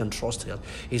things I can trust here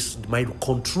is my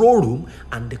control room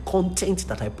and the content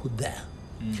that I put there.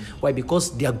 Why?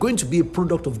 Because they are going to be a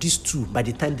product of these two by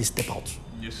the time they step out.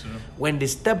 Yes, sir. When they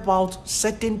step out,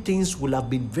 certain things will have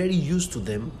been very used to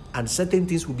them and certain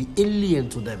things will be alien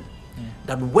to them.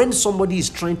 That when somebody is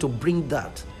trying to bring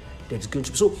that, that's going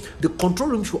to be. So the control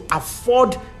room should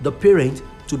afford the parent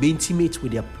to be intimate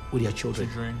with their children.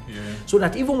 Yeah. So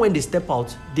that even when they step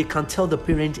out, they can tell the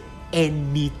parent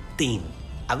anything.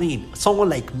 I mean, someone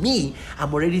like me,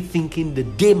 I'm already thinking the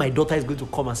day my daughter is going to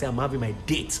come and say, I'm having my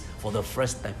date for the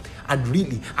first time. And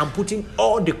really, I'm putting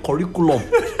all the curriculum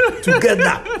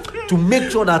together to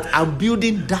make sure that I'm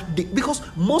building that day. Because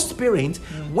most parents,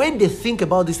 when they think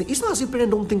about this thing, it's not as if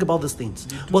parents don't think about these things.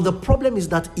 But the problem is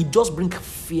that it just brings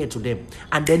fear to them.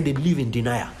 And then they live in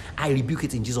denial. I rebuke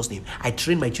it in Jesus' name. I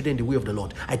train my children the way of the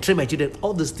Lord. I train my children,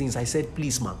 all these things. I said,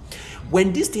 please, man,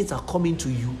 when these things are coming to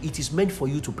you, it is meant for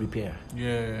you to prepare.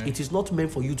 Yeah. It is not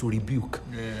meant for you to rebuke.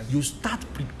 Yeah. You start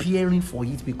preparing for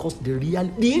it because the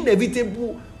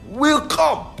inevitable will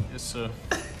come. Yes, sir.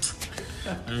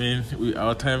 I mean,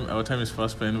 our time is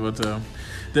fast spent, but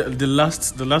the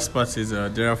last part is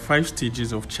there are 5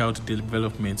 stages of child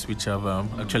development which I've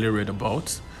actually read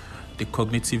about. The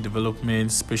cognitive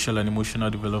development, spatial and emotional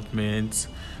development.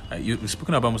 You've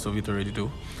spoken about most of it already,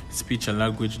 though. Speech and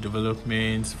language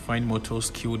development, fine motor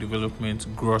skill development,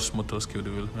 gross motor skill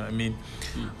development. I mean,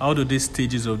 how do these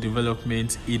stages of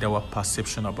development aid our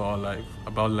perception about life?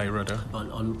 Of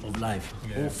life.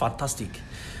 Yeah. Oh, fantastic.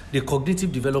 The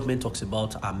cognitive development talks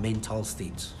about our mental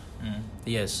state.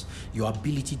 Yes, your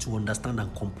ability to understand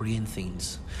and comprehend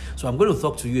things. So I'm going to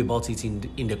talk to you about it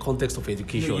in the context of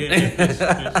education. Yes, go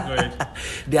ahead.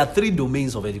 There are 3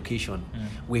 domains of education.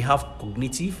 We have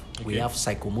cognitive, we have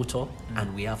psychomotor,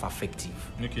 and we have affective.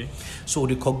 Okay. So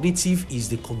the cognitive is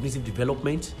the cognitive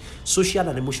development, social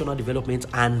and emotional development,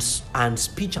 and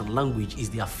speech and language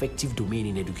is the affective domain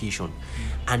in education.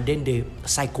 And then the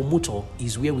psychomotor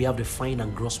is where we have the fine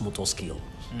and gross motor skill.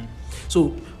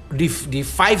 So the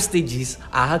 5 stages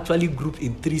are actually grouped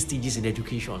in 3 stages in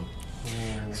education.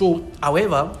 So,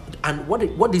 however, and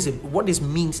what this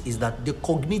means is that the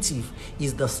cognitive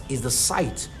is the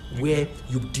site where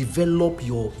you develop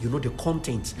the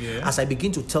content. Yeah. As I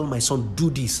begin to tell my son, do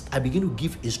this, I begin to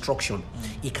give instruction.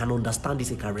 He can understand this,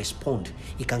 he can respond,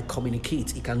 he can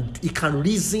communicate, he can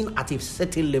reason at a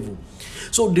certain level.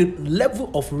 So the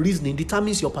level of reasoning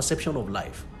determines your perception of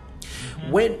life.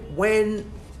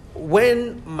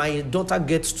 When my daughter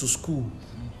gets to school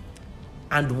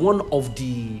and one of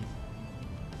the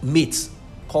mates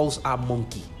calls her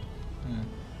monkey,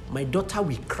 my daughter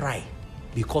will cry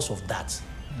because of that.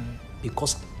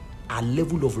 Because our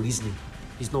level of reasoning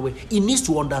is not where he needs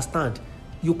to understand.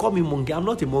 You call me monkey, I'm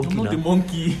not a monkey. I'm not now. a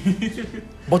monkey.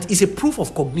 But it's a proof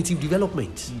of cognitive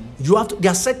development. You have to,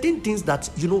 there are certain things that,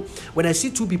 when I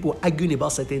see 2 people arguing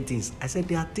about certain things, I said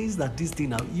there are things that this thing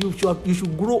now, you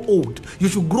should grow old. You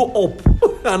should grow up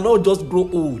and not just grow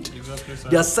old. Exactly, sir.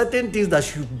 There are certain things that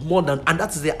should more than, and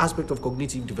that's the aspect of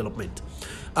cognitive development.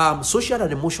 Social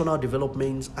and emotional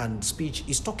development and speech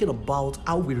is talking about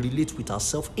how we relate with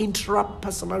ourselves,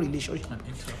 intrapersonal relationship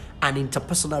and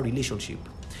interpersonal relationship.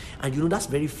 And that's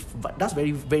very,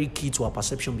 very key to our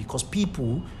perception because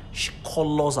people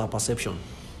colors our perception.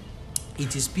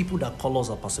 It is people that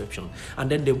colors our perception. And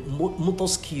then the motor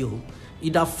skill,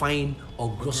 either fine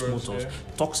or gross motors,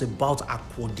 talks about our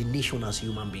coordination as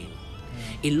human beings.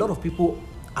 A lot of people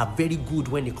are very good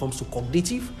when it comes to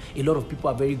cognitive. A lot of people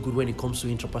are very good when it comes to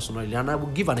interpersonal. And I will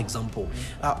give an example.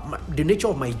 The nature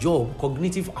of my job,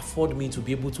 cognitive afford me to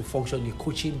be able to function in the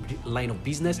coaching line of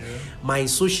business. Yeah. My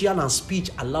social and speech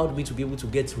allowed me to be able to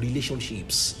get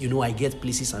relationships. I get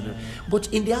places. But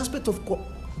in the aspect of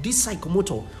this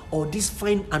psychomotor or this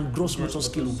fine and gross motor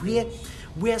skill,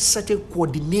 where certain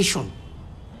coordination,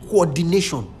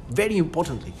 very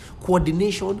importantly,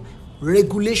 coordination,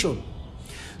 regulation.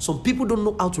 Some people don't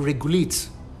know how to regulate.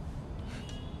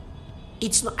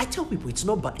 It's not. I tell people it's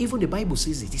not bad. Even the Bible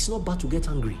says it. It's not bad to get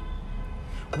angry.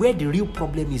 Where the real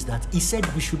problem is that he said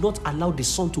we should not allow the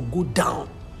sun to go down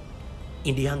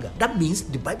in the anger. That means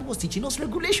the Bible was teaching us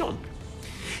regulation.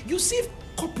 You see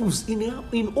couples in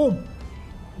home,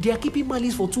 they are keeping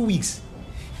malice for 2 weeks.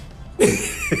 In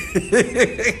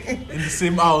the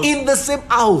same house. In the same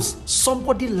house,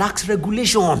 somebody lacks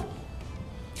regulation.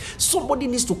 Somebody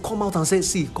needs to come out and say,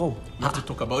 see, come. We have to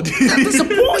talk about it. That's the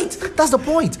point. That's the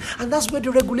point. And that's where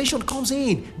the regulation comes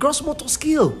in. Gross motor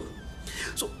skill.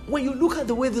 So when you look at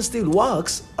the way this thing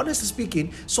works, honestly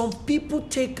speaking, some people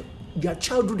take their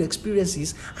childhood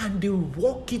experiences and they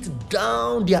walk it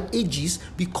down their ages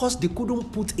because they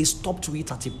couldn't put a stop to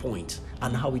it at a point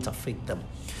and how it affects them.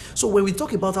 So when we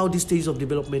talk about how these stages of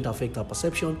development affect our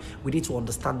perception, we need to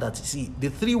understand that, see, the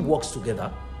three works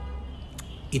together.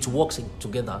 It works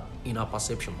together in our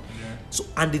perception. Yeah. So,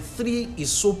 and the three is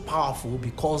so powerful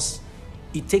because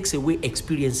it takes away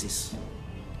experiences.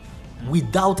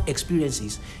 Without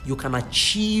experiences, you can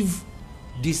achieve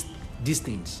these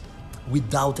things.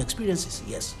 Without experiences,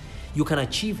 yes, you can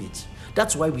achieve it.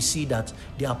 That's why we see that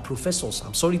there are professors.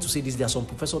 I'm sorry to say this. There are some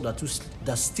professors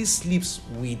that still sleeps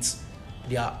with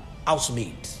their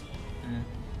housemates.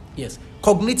 Yes,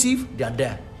 cognitive, they are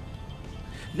there.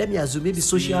 Let me assume maybe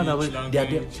social, they are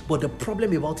there. But the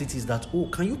problem about it is that,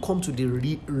 can you come to the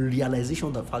realization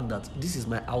of the fact that this is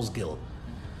my house girl,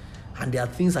 and there are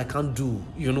things I can't do,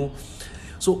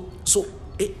 So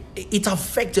it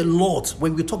affects a lot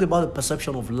when we talk about the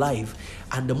perception of life.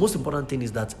 And the most important thing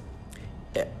is that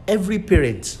every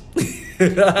parent,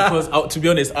 because to be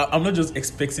honest, I'm not just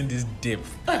expecting this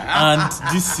depth, and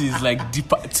this is like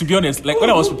deeper. To be honest, like when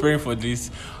I was preparing for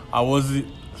this, I wasn't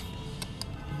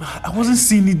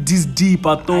seeing it this deep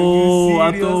at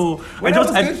all.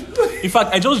 In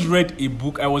fact, I just read a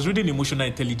book. I was reading Emotional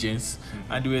Intelligence,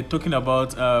 and we were talking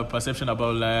about perception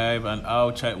about life and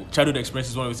how childhood experience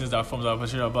is one of the things that forms our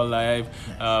perception about life,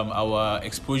 our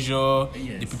exposure,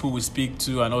 the people we speak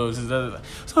to, and all those things.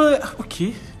 So,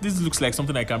 okay, this looks like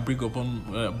something I can bring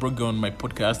on my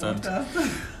podcast, and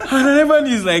everyone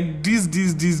is like this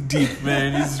deep,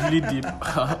 man. It's really deep.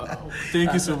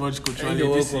 Thank you so much, Coach Wale.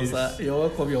 You're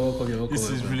welcome. This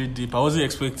is really deep. I wasn't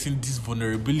expecting this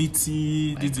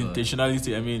vulnerability, this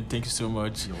intentionality. I mean, thank you so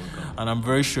much. You're welcome. And I'm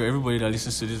very sure everybody that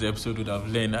listens to this episode would have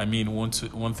learned,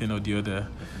 one thing or the other.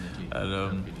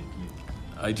 Definitely.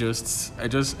 I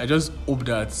just hope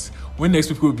that when next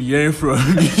people will be hearing from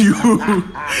you,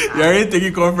 you're already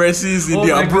taking conferences in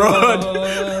the abroad.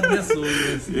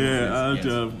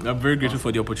 Yes. I'm very grateful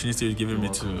for the opportunity you've given me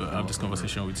to have this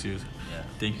conversation with you. Yeah.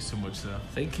 Thank you so much, sir.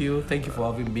 Thank you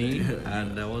for having me,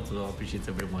 and I want to appreciate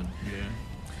everyone.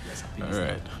 Yes, all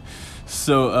right.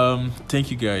 So,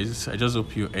 thank you guys. I just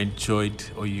hope you enjoyed,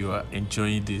 or you are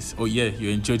enjoying this. You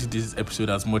enjoyed this episode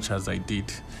as much as I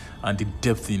did, and the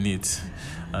depth in it.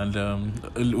 And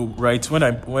right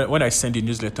when I send a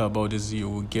newsletter about this, you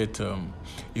will get a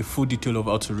full detail of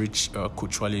how to reach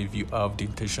Coach Wale if you have the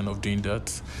intention of doing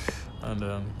that. And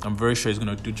I'm very sure he's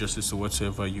gonna do justice to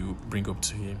whatsoever you bring up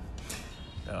to him.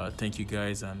 Thank you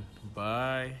guys, and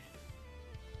bye.